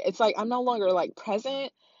say. It's like I'm no longer like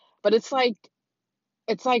present, but it's like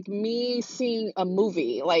me seeing a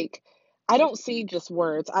movie. Like, I don't see just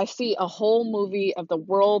words. I see a whole movie of the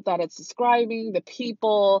world that it's describing, the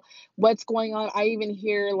people, what's going on. I even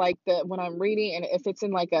hear like when I'm reading, and if it's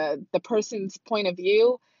in like the person's point of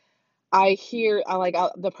view, I hear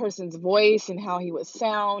the person's voice and how he would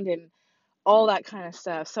sound and all that kind of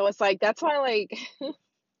stuff. So it's like that's why like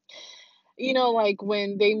like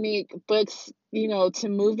when they make books, to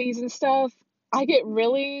movies and stuff, I get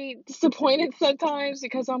really disappointed sometimes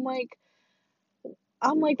because I'm like,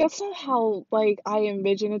 that's not how like I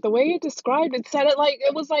envision it. The way it described it said it like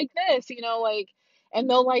it was like this, like And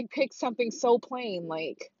they'll like pick something so plain,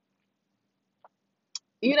 like,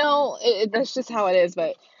 that's just how it is.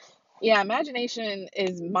 But yeah, imagination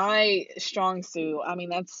is my strong suit. I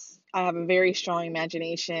mean, I have a very strong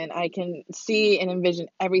imagination. I can see and envision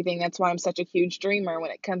everything. That's why I'm such a huge dreamer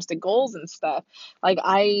when it comes to goals and stuff. I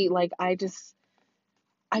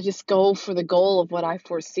just go for the goal of what I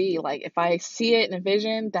foresee. Like if I see it in a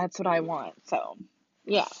vision, that's what I want. So,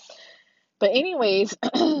 yeah. But anyways,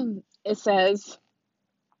 it says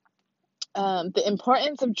the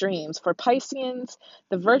importance of dreams for Pisceans.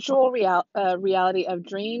 The virtual reality of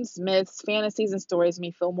dreams, myths, fantasies, and stories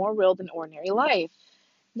may feel more real than ordinary life.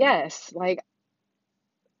 Yes, like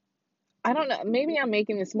I don't know. Maybe I'm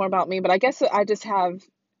making this more about me, but I guess I just have,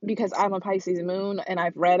 because I'm a Pisces moon and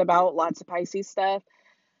I've read about lots of Pisces stuff,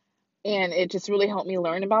 and it just really helped me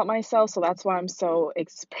learn about myself. So that's why I'm so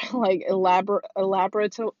like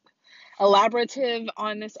elaborative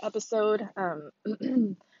on this episode.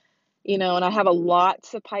 And I have a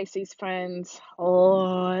lots of Pisces friends,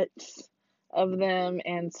 lots of them,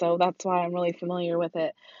 and so that's why I'm really familiar with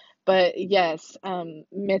it. But yes,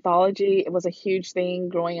 mythology, it was a huge thing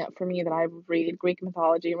growing up for me that I would read Greek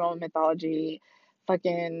mythology, Roman mythology,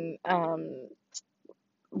 fucking,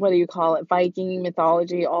 what do you call it, Viking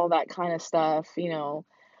mythology, all that kind of stuff.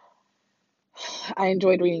 I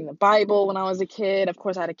enjoyed reading the Bible when I was a kid. Of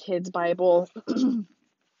course, I had a kid's Bible,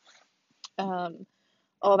 um,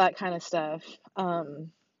 all that kind of stuff.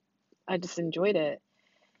 I just enjoyed it.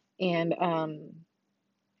 And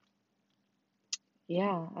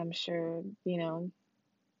yeah, I'm sure,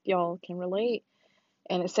 y'all can relate.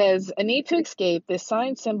 And it says, a need to escape. This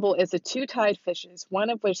sign symbol is the two tide fishes, one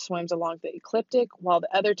of which swims along the ecliptic while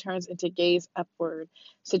the other turns into gaze upward,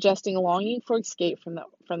 suggesting longing for escape from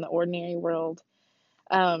the ordinary world.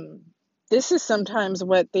 Um, this is sometimes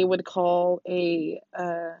what they would call a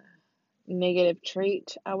negative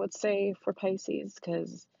trait, I would say, for Pisces,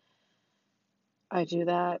 because I do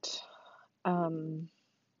that. Um,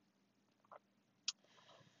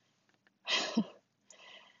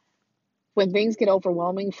 when things get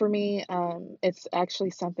overwhelming for me, it's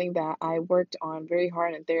actually something that I worked on very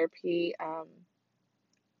hard in therapy.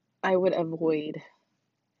 I would avoid,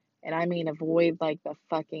 and I mean avoid like the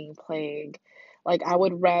fucking plague. Like, I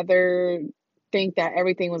would rather think that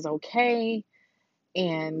everything was okay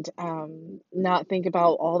and not think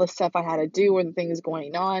about all the stuff I had to do or the things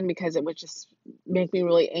going on, because it would just make me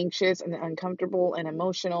really anxious and uncomfortable and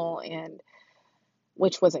emotional, and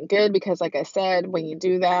which wasn't good because, like I said, when you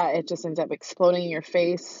do that, it just ends up exploding in your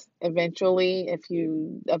face eventually if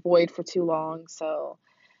you avoid for too long. So,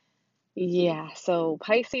 yeah. So,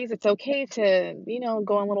 Pisces, it's okay to,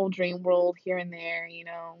 go in a little dream world here and there,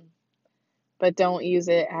 but don't use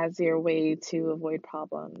it as your way to avoid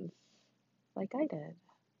problems like I did.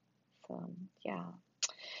 So, yeah.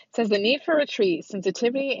 It says the need for retreat,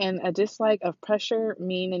 sensitivity, and a dislike of pressure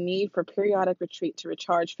mean a need for periodic retreat to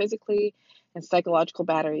recharge physically and psychological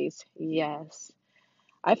batteries. Yes.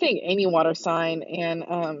 I think any water sign, and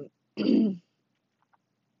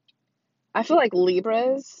I feel like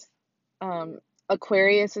Libras, um,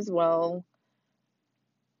 Aquarius as well,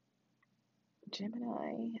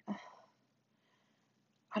 Gemini.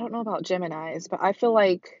 I don't know about Geminis, but I feel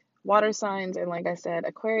like water signs and, like I said,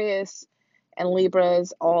 Aquarius and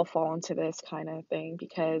Libras all fall into this kind of thing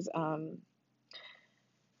because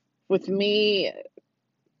with me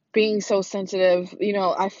being so sensitive,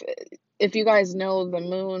 if you guys know, the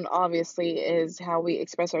moon obviously is how we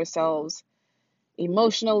express ourselves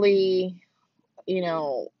emotionally,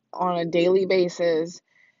 on a daily basis,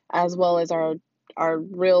 as well as our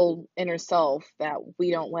real inner self that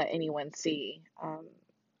we don't let anyone see,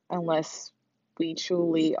 unless we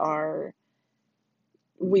truly are,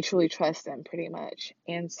 we truly trust them pretty much.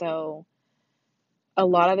 And so a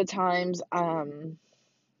lot of the times,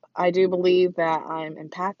 I do believe that I'm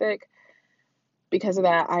empathic. Because of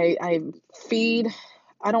that, feed,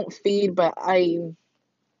 I don't feed, but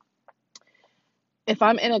if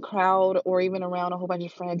I'm in a crowd or even around a whole bunch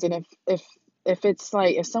of friends, and if it's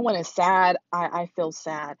like, if someone is sad, I feel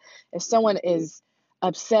sad. If someone is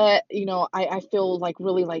upset, I feel like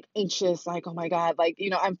really like anxious, like, oh my God, like,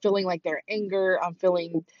 I'm feeling like their anger, I'm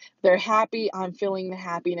feeling they're happy, I'm feeling the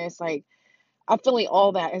happiness, like I'm feeling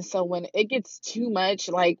all that. And so when it gets too much,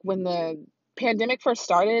 like when the pandemic first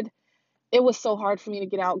started, it was so hard for me to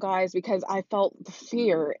get out, guys, because I felt the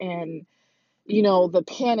fear and, the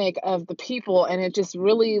panic of the people. And it just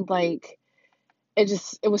really like, it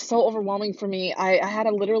was so overwhelming for me. I had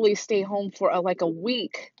to literally stay home for like a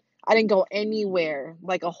week. I didn't go anywhere,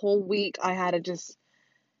 like a whole week. I had to just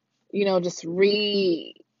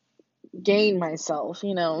regain myself.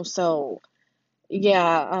 So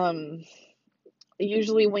yeah,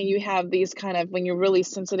 usually when you have these kind of, when you're really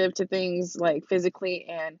sensitive to things like physically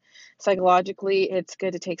and psychologically, it's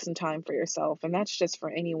good to take some time for yourself. And that's just for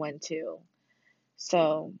anyone too.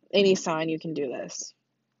 So, any sign you can do this.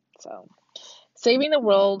 So, saving the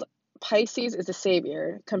world, Pisces is a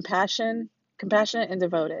savior, compassionate and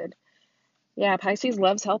devoted. Yeah, Pisces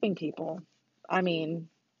loves helping people. I mean,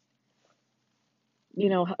 you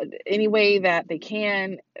know, any way that they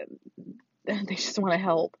can, they just want to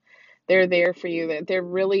help. They're there for you. They're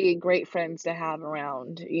really great friends to have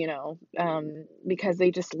around, because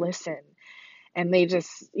they just listen and they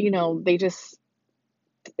just,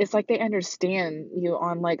 it's like they understand you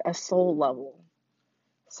on like a soul level.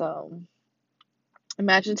 So,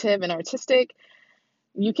 imaginative and artistic,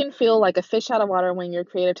 you can feel like a fish out of water when your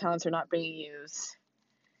creative talents are not being used.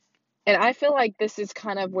 And I feel like this is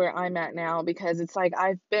kind of where I'm at now because it's like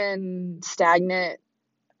I've been stagnant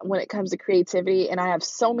when it comes to creativity and I have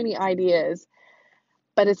so many ideas,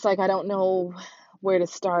 but it's like I don't know where to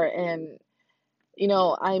start. And,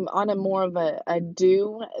 I'm on a more of a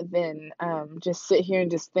do than just sit here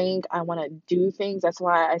and just think. I want to do things. That's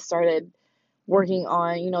why I started working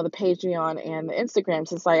on, the Patreon and the Instagram.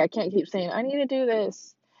 So it's like I can't keep saying, I need to do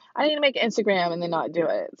this. I need to make Instagram and then not do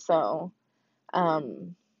it. So,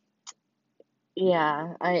 um,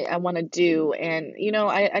 yeah, I want to do. And,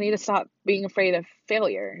 I need to stop being afraid of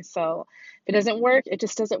failure. So if it doesn't work, it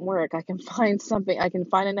just doesn't work. I can find something, I can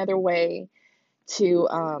find another way to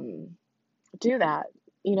do that,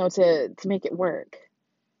 to make it work.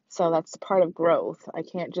 So that's part of growth. I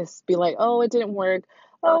can't just be like, oh, it didn't work.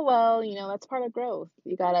 Oh, well, that's part of growth.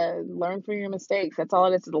 You got to learn from your mistakes. That's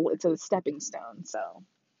all it is. It's a stepping stone. So,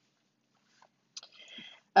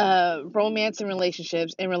 romance and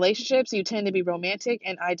relationships. In relationships, you tend to be romantic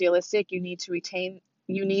and idealistic. You need to retain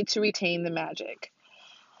the magic.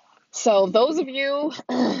 So, those of you,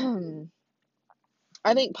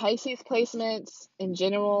 I think Pisces placements in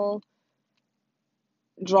general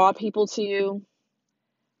draw people to you.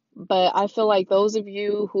 But I feel like those of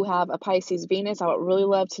you who have a Pisces Venus, I would really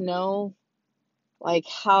love to know like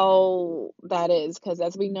how that is, because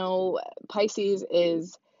as we know, Pisces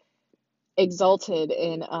is exalted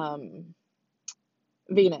in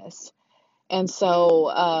Venus. And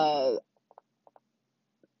so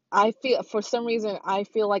I feel, for some reason, I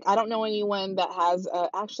feel like I don't know anyone that has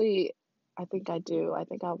actually, I think I do. I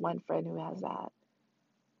think I have one friend who has that.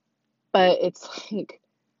 But it's like,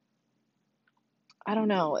 I don't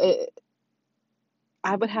know. I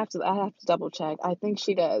have to double check. I think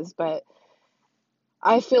she does, but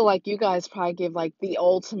I feel like you guys probably give like the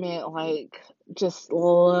ultimate like just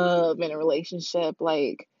love in a relationship.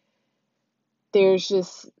 Like there's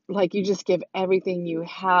just like you just give everything you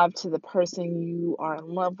have to the person you are in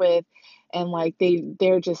love with, and like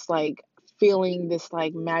they're just like feeling this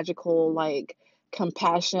like magical like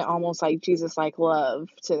compassionate, almost like Jesus like love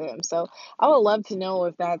to them. So I would love to know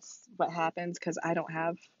if that's what happens, because I don't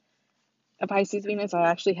have a Pisces Venus. I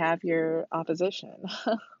actually have your opposition,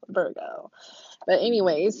 Virgo. But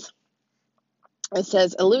anyways, it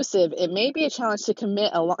says elusive. It may be a challenge to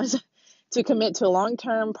commit to commit to a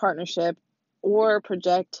long-term partnership or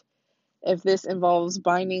project if this involves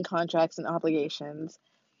binding contracts and obligations.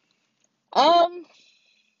 Um,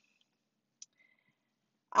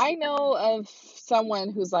 I know of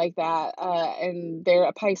someone who's like that, and they're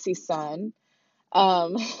a Pisces sun.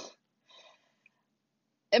 Um,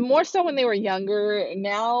 and more so when they were younger.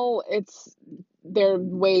 Now they're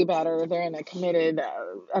way better. They're in a committed,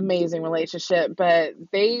 amazing relationship, but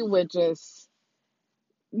they would just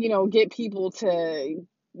get people to,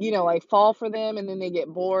 like fall for them, and then they get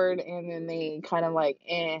bored and then they kind of like,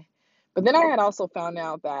 eh. But then I had also found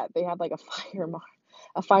out that they had like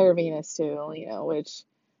a fire Venus too, which,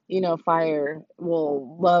 fire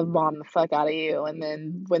will love bomb the fuck out of you. And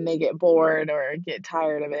then when they get bored or get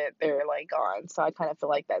tired of it, they're like gone. So I kind of feel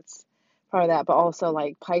like that's part of that. But also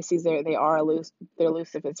like Pisces, they're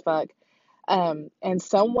elusive as fuck. And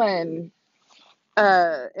someone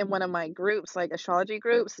in one of my groups, like astrology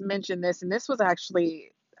groups, mentioned this, and this was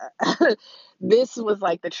actually this was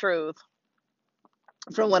like the truth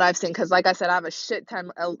from what I've seen. Because, like I said, I have a shit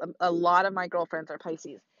ton. A lot of my girlfriends are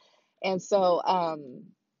Pisces, and so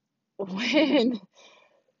when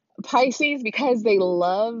Pisces, because they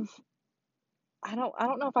love, I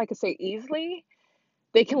don't know if I could say easily.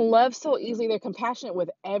 They can love so easily. They're compassionate with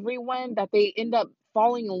everyone that they end up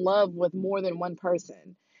falling in love with more than one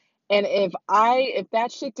person. And if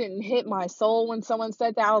that shit didn't hit my soul when someone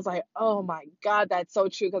said that, I was like, oh my God, that's so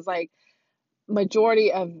true. Because like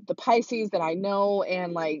majority of the Pisces that I know,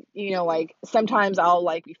 and like, like sometimes I'll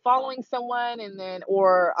like be following someone, and then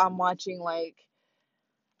or I'm watching like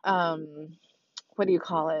um what do you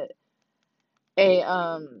call it?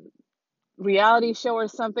 A reality show or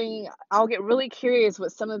something, I'll get really curious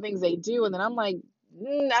with some of the things they do, and then I'm like,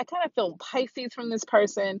 I kind of feel Pisces from this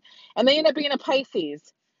person, and they end up being a Pisces.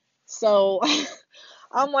 So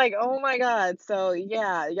I'm like, oh my God. So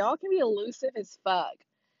yeah, y'all can be elusive as fuck.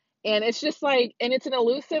 And it's just like, and it's an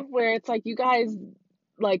elusive where it's like you guys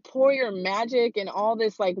like pour your magic and all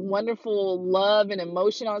this like wonderful love and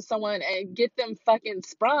emotion on someone and get them fucking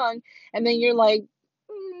sprung, and then you're like,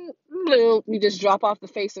 bloop, you just drop off the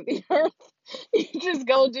face of the earth. You just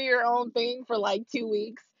go do your own thing for like 2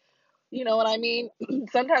 weeks. You know what I mean?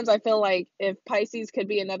 Sometimes I feel like if Pisces could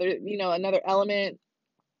be another, another element,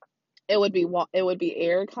 it would be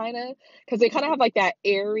air kind of, because they kind of have like that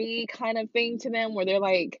airy kind of thing to them where they're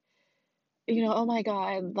like, oh my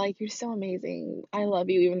God, like you're so amazing. I love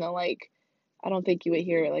you, even though like I don't think you would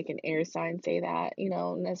hear like an air sign say that,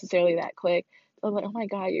 necessarily that quick. But like, oh my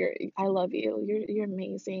God, I love you. You're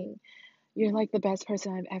amazing. You're like the best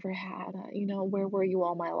person I've ever had. Where were you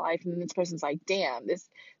all my life? And then this person's like, damn, this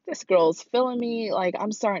girl's feeling me. Like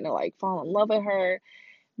I'm starting to like fall in love with her.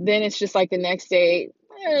 Then it's just like the next day,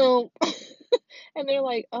 well, and they're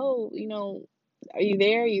like, oh, are you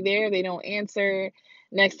there? Are you there? They don't answer.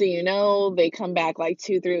 Next thing you know, they come back like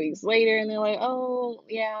 2, 3 weeks later and they're like, oh,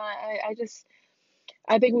 yeah,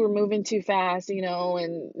 I think we were moving too fast,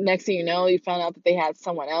 and next thing you know, you found out that they had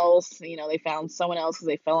someone else, they found someone else because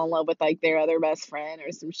they fell in love with like their other best friend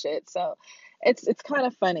or some shit. So it's kind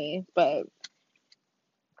of funny, but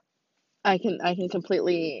I can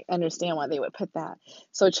completely understand why they would put that.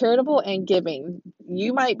 So charitable and giving.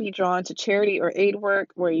 You might be drawn to charity or aid work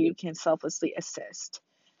where you can selflessly assist.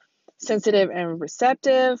 Sensitive and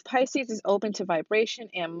receptive. Pisces is open to vibration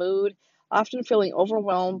and mood, often feeling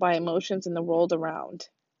overwhelmed by emotions in the world around.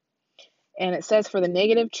 And it says for the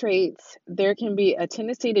negative traits, there can be a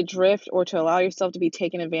tendency to drift or to allow yourself to be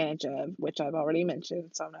taken advantage of, which I've already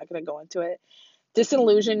mentioned, so I'm not going to go into it.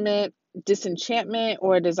 Disillusionment, disenchantment,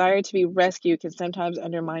 or a desire to be rescued can sometimes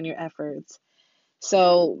undermine your efforts.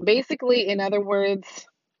 So basically, in other words,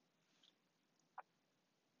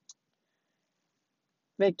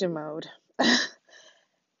 victim mode.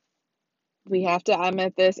 We have to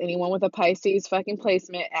admit this. Anyone with a Pisces fucking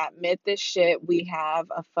placement, admit this shit. We have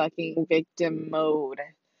a fucking victim mode.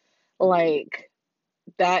 Like,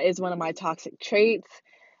 that is one of my toxic traits.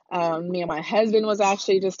 Me and my husband was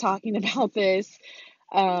actually just talking about this.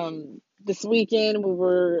 This weekend we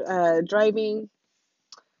were driving.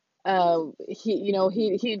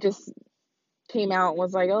 He just came out and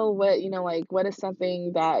was like, oh, what, like, what is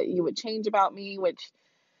something that you would change about me? Which,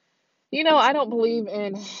 I don't believe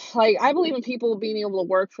in, like, I believe in people being able to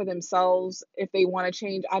work for themselves if they want to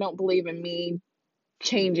change. I don't believe in me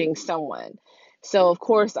changing someone. So, of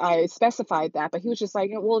course, I specified that, but he was just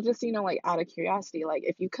like, well, just, like, out of curiosity, like,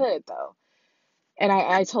 if you could, though. And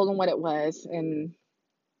I told him what it was. And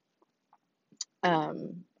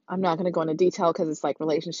I'm not going to go into detail because it's like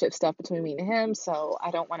relationship stuff between me and him. So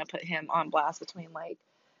I don't want to put him on blast between like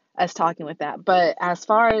us talking with that. But as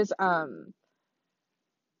far as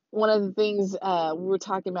one of the things we were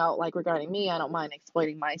talking about, like regarding me, I don't mind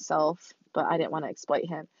exploiting myself, but I didn't want to exploit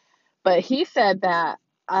him. But he said that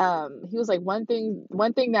he was like one thing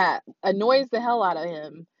that annoys the hell out of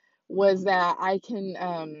him was that I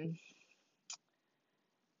can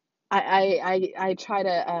I try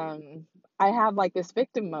to I have like this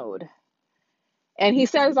victim mode. And he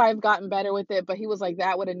says I've gotten better with it, but he was like,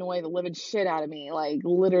 that would annoy the living shit out of me, like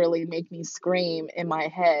literally make me scream in my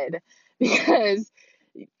head because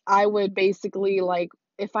I would basically like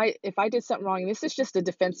if I did something wrong, and this is just a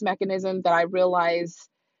defense mechanism that I realize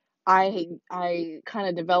I kind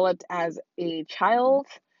of developed as a child,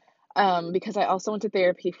 because I also went to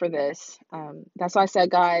therapy for this. That's why I said,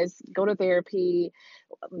 guys, go to therapy.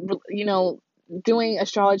 You know, doing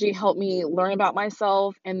astrology helped me learn about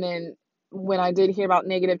myself. And then when I did hear about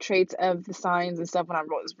negative traits of the signs and stuff, when I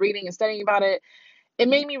was reading and studying about it, it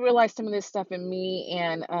made me realize some of this stuff in me.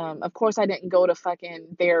 And of course, I didn't go to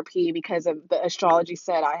fucking therapy because of the astrology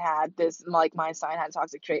said I had this, like my sign had a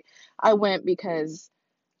toxic trait. I went because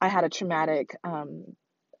I had a trauma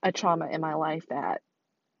in my life that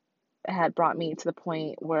had brought me to the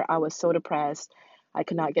point where I was so depressed. I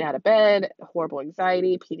could not get out of bed, horrible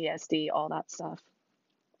anxiety, PTSD, all that stuff.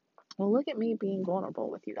 Well, look at me being vulnerable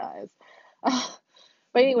with you guys.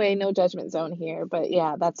 But anyway, no judgment zone here. But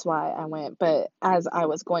yeah, that's why I went. But as I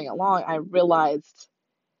was going along, I realized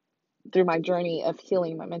through my journey of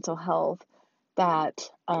healing my mental health that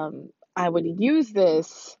I would use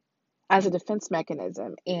this as a defense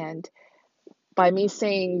mechanism. And by me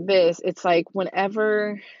saying this, it's like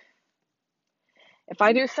If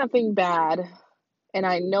I do something bad and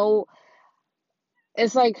I know,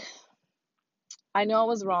 it's like, I know I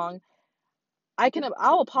was wrong,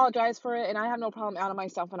 I'll apologize for it and I have no problem out of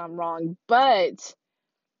myself when I'm wrong. But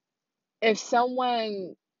if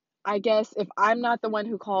someone, I guess if I'm not the one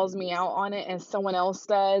who calls me out on it and someone else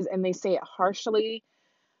does and they say it harshly,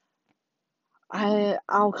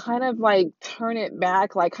 I'll kind of like turn it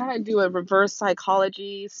back, like kind of do a reverse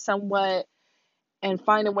psychology somewhat and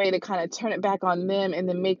find a way to kind of turn it back on them and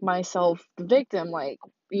then make myself the victim. Like,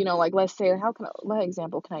 like let's say, what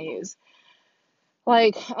example can I use?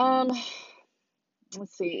 Like,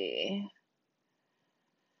 let's see.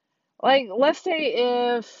 Like, let's say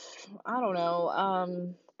if, I don't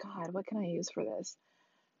know, God, what can I use for this?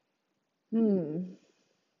 Hmm.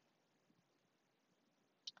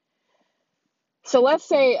 So let's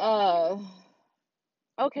say,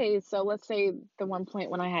 okay, so let's say the one point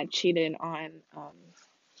when I had cheated on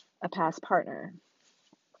a past partner,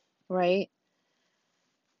 right?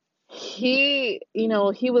 He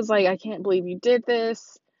was like, I can't believe you did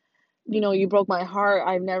this. You broke my heart.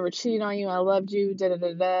 I've never cheated on you. I loved you, da da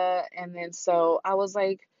da da. And then so I was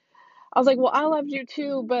like, well, I loved you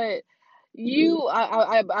too, but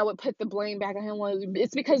I would put the blame back on him. Was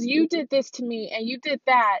it's because you did this to me and you did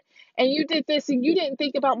that and you did this and you didn't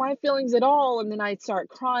think about my feelings at all. And then I'd start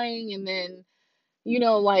crying and then,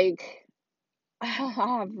 like I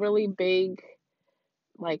have really big,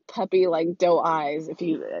 like puppy, like doe eyes.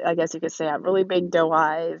 I guess you could say I have really big doe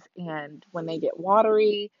eyes. And when they get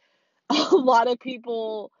watery, a lot of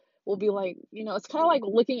people will be like, it's kind of like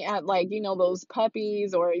looking at like, those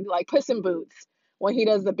puppies or like Puss in Boots when he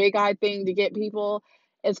does the big eye thing to get people.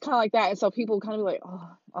 It's kind of like that. And so people kind of be like,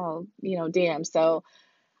 oh, damn. So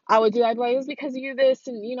I'd be like, it's because you this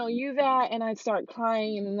and, you that. And I'd start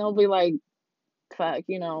crying and then they'll be like, fuck,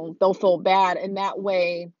 they'll feel bad. And that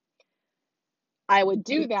way I would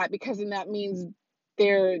do that because then that means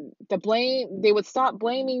they would stop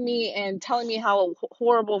blaming me and telling me how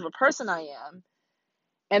horrible of a person I am.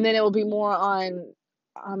 And then it will be more on,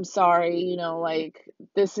 I'm sorry, like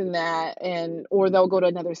this and that, or they'll go to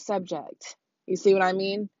another subject. You see what I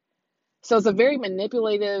mean? So it's a very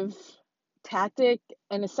manipulative tactic,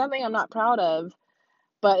 and it's something I'm not proud of,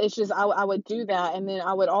 but it's just I would do that, and then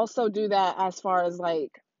I would also do that as far as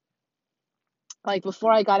like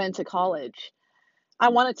before I got into college. I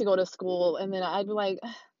wanted to go to school, and then I'd be like,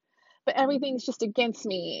 but everything's just against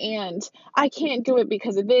me and I can't do it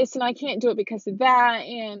because of this and I can't do it because of that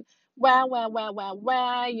and wow, like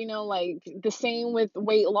the same with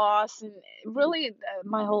weight loss and really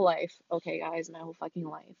my whole life. Okay, guys, my whole fucking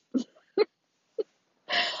life.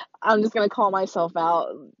 I'm just gonna call myself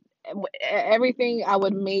out. Everything I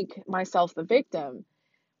would make myself the victim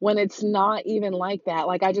when it's not even like that.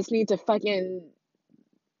 Like I just need to fucking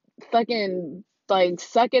like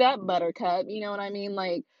suck it up, buttercup. You know what I mean?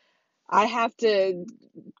 Like I have to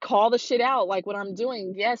call the shit out like what I'm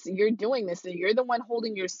doing. Yes, you're doing this and you're the one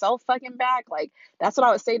holding yourself fucking back. Like that's what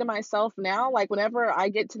I would say to myself now. Like whenever I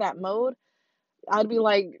get to that mode, I'd be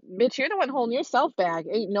like, bitch, you're the one holding yourself back.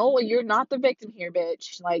 Ain't no, you're not the victim here,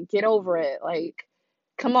 bitch. Like get over it. Like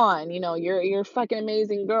come on, you're a fucking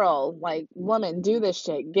amazing girl. Like woman, do this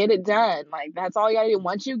shit. Get it done. Like that's all you gotta do.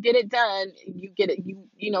 Once you get it done, you get it,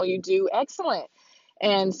 you do excellent.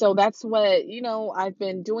 And so that's what, I've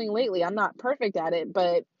been doing lately. I'm not perfect at it,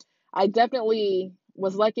 but I definitely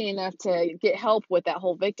was lucky enough to get help with that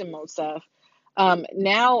whole victim mode stuff.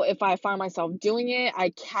 Now, if I find myself doing it, I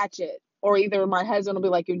catch it. Or either my husband will be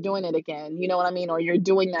like, you're doing it again. You know what I mean? Or you're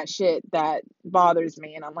doing that shit that bothers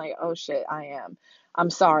me. And I'm like, oh shit, I am. I'm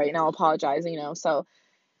sorry. And I'll apologize, So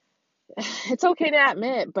it's okay to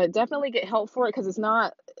admit, but definitely get help for it because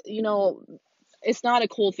you know, it's not a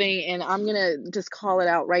cool thing. And I'm going to just call it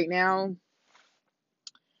out right now.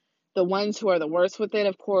 The ones who are the worst with it,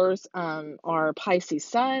 of course, are Pisces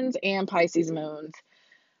suns and Pisces moons.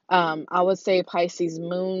 I would say Pisces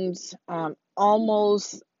moons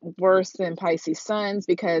almost worse than Pisces suns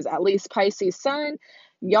because at least Pisces sun,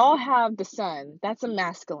 y'all have the sun. That's a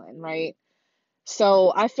masculine, right?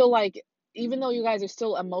 So I feel like even though you guys are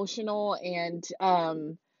still emotional and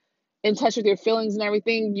in touch with your feelings and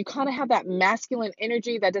everything, you kind of have that masculine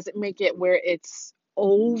energy that doesn't make it where it's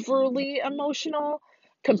overly emotional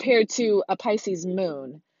compared to a Pisces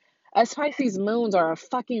moon. Us Pisces moons are a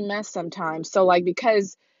fucking mess sometimes. So, like,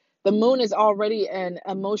 because the moon is already an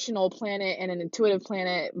emotional planet and an intuitive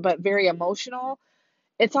planet, but very emotional,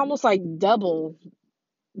 it's almost like double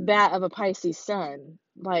that of a Pisces sun,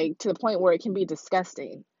 like to the point where it can be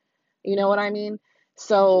disgusting. You know what I mean?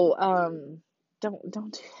 So, don't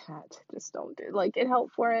do that. Just don't do like get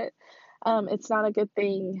help for it. It's not a good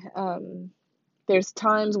thing. there's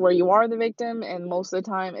times where you are the victim, and most of the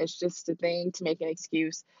time it's just a thing to make an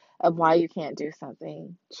excuse of why you can't do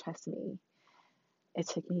something. Trust me, it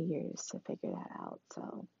took me years to figure that out.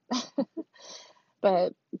 So,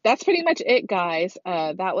 but that's pretty much it, guys.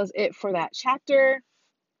 That was it for that chapter.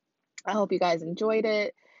 I hope you guys enjoyed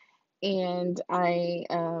it. And I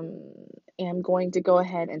am going to go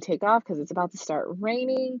ahead and take off because it's about to start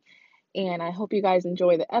raining. And I hope you guys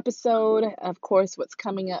enjoy the episode. Of course, what's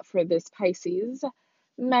coming up for this Pisces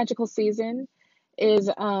magical season is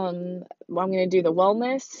well, I'm going to do the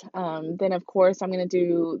wellness. Then, of course, I'm going to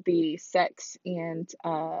do the sex and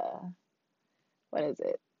what is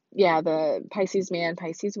it? Yeah, the Pisces man,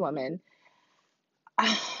 Pisces woman.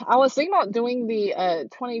 I was thinking about doing the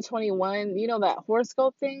 2021, that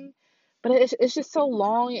horoscope thing, but it's just so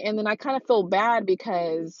long, and then I kind of feel bad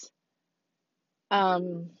because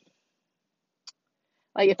um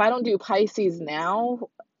like if I don't do Pisces now,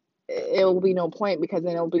 it will be no point because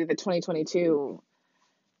then it'll be the 2022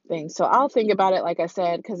 thing. So I'll think about it, like I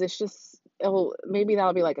said, because maybe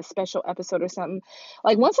that'll be like a special episode or something.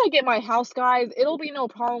 Like once I get my house, guys, it'll be no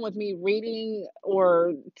problem with me reading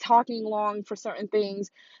or talking long for certain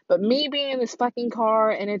things. But me being in this fucking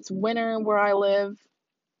car and it's winter where I live,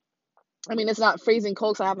 I mean, it's not freezing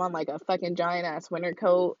cold because I have on like a fucking giant ass winter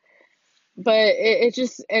coat. But it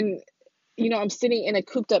just, and I'm sitting in a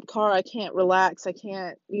cooped up car. I can't relax. I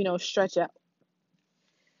can't, stretch out.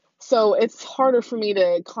 So it's harder for me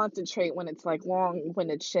to concentrate when it's like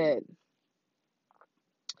long-winded shit.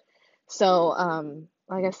 So,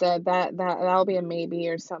 like I said, that'll be a maybe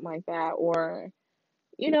or something like that. Or,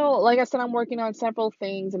 like I said, I'm working on several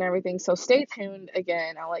things and everything. So stay tuned.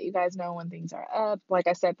 Again, I'll let you guys know when things are up. Like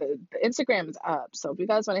I said, the Instagram is up. So if you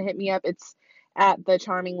guys want to hit me up, it's at the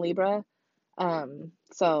Charming Libra.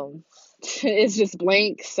 So it's just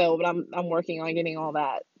blank. So, but I'm working on getting all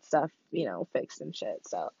that stuff, fixed and shit.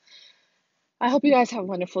 So I hope you guys have a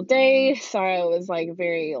wonderful day. Sorry I was like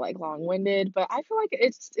very like long-winded, but I feel like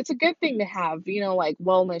it's a good thing to have, like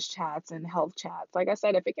wellness chats and health chats. Like I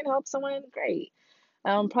said, if it can help someone, great.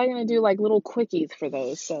 I'm probably gonna do like little quickies for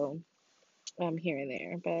those, so here and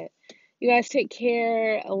there. But you guys take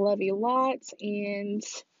care. I love you lots, and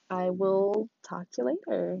I will talk to you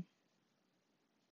later.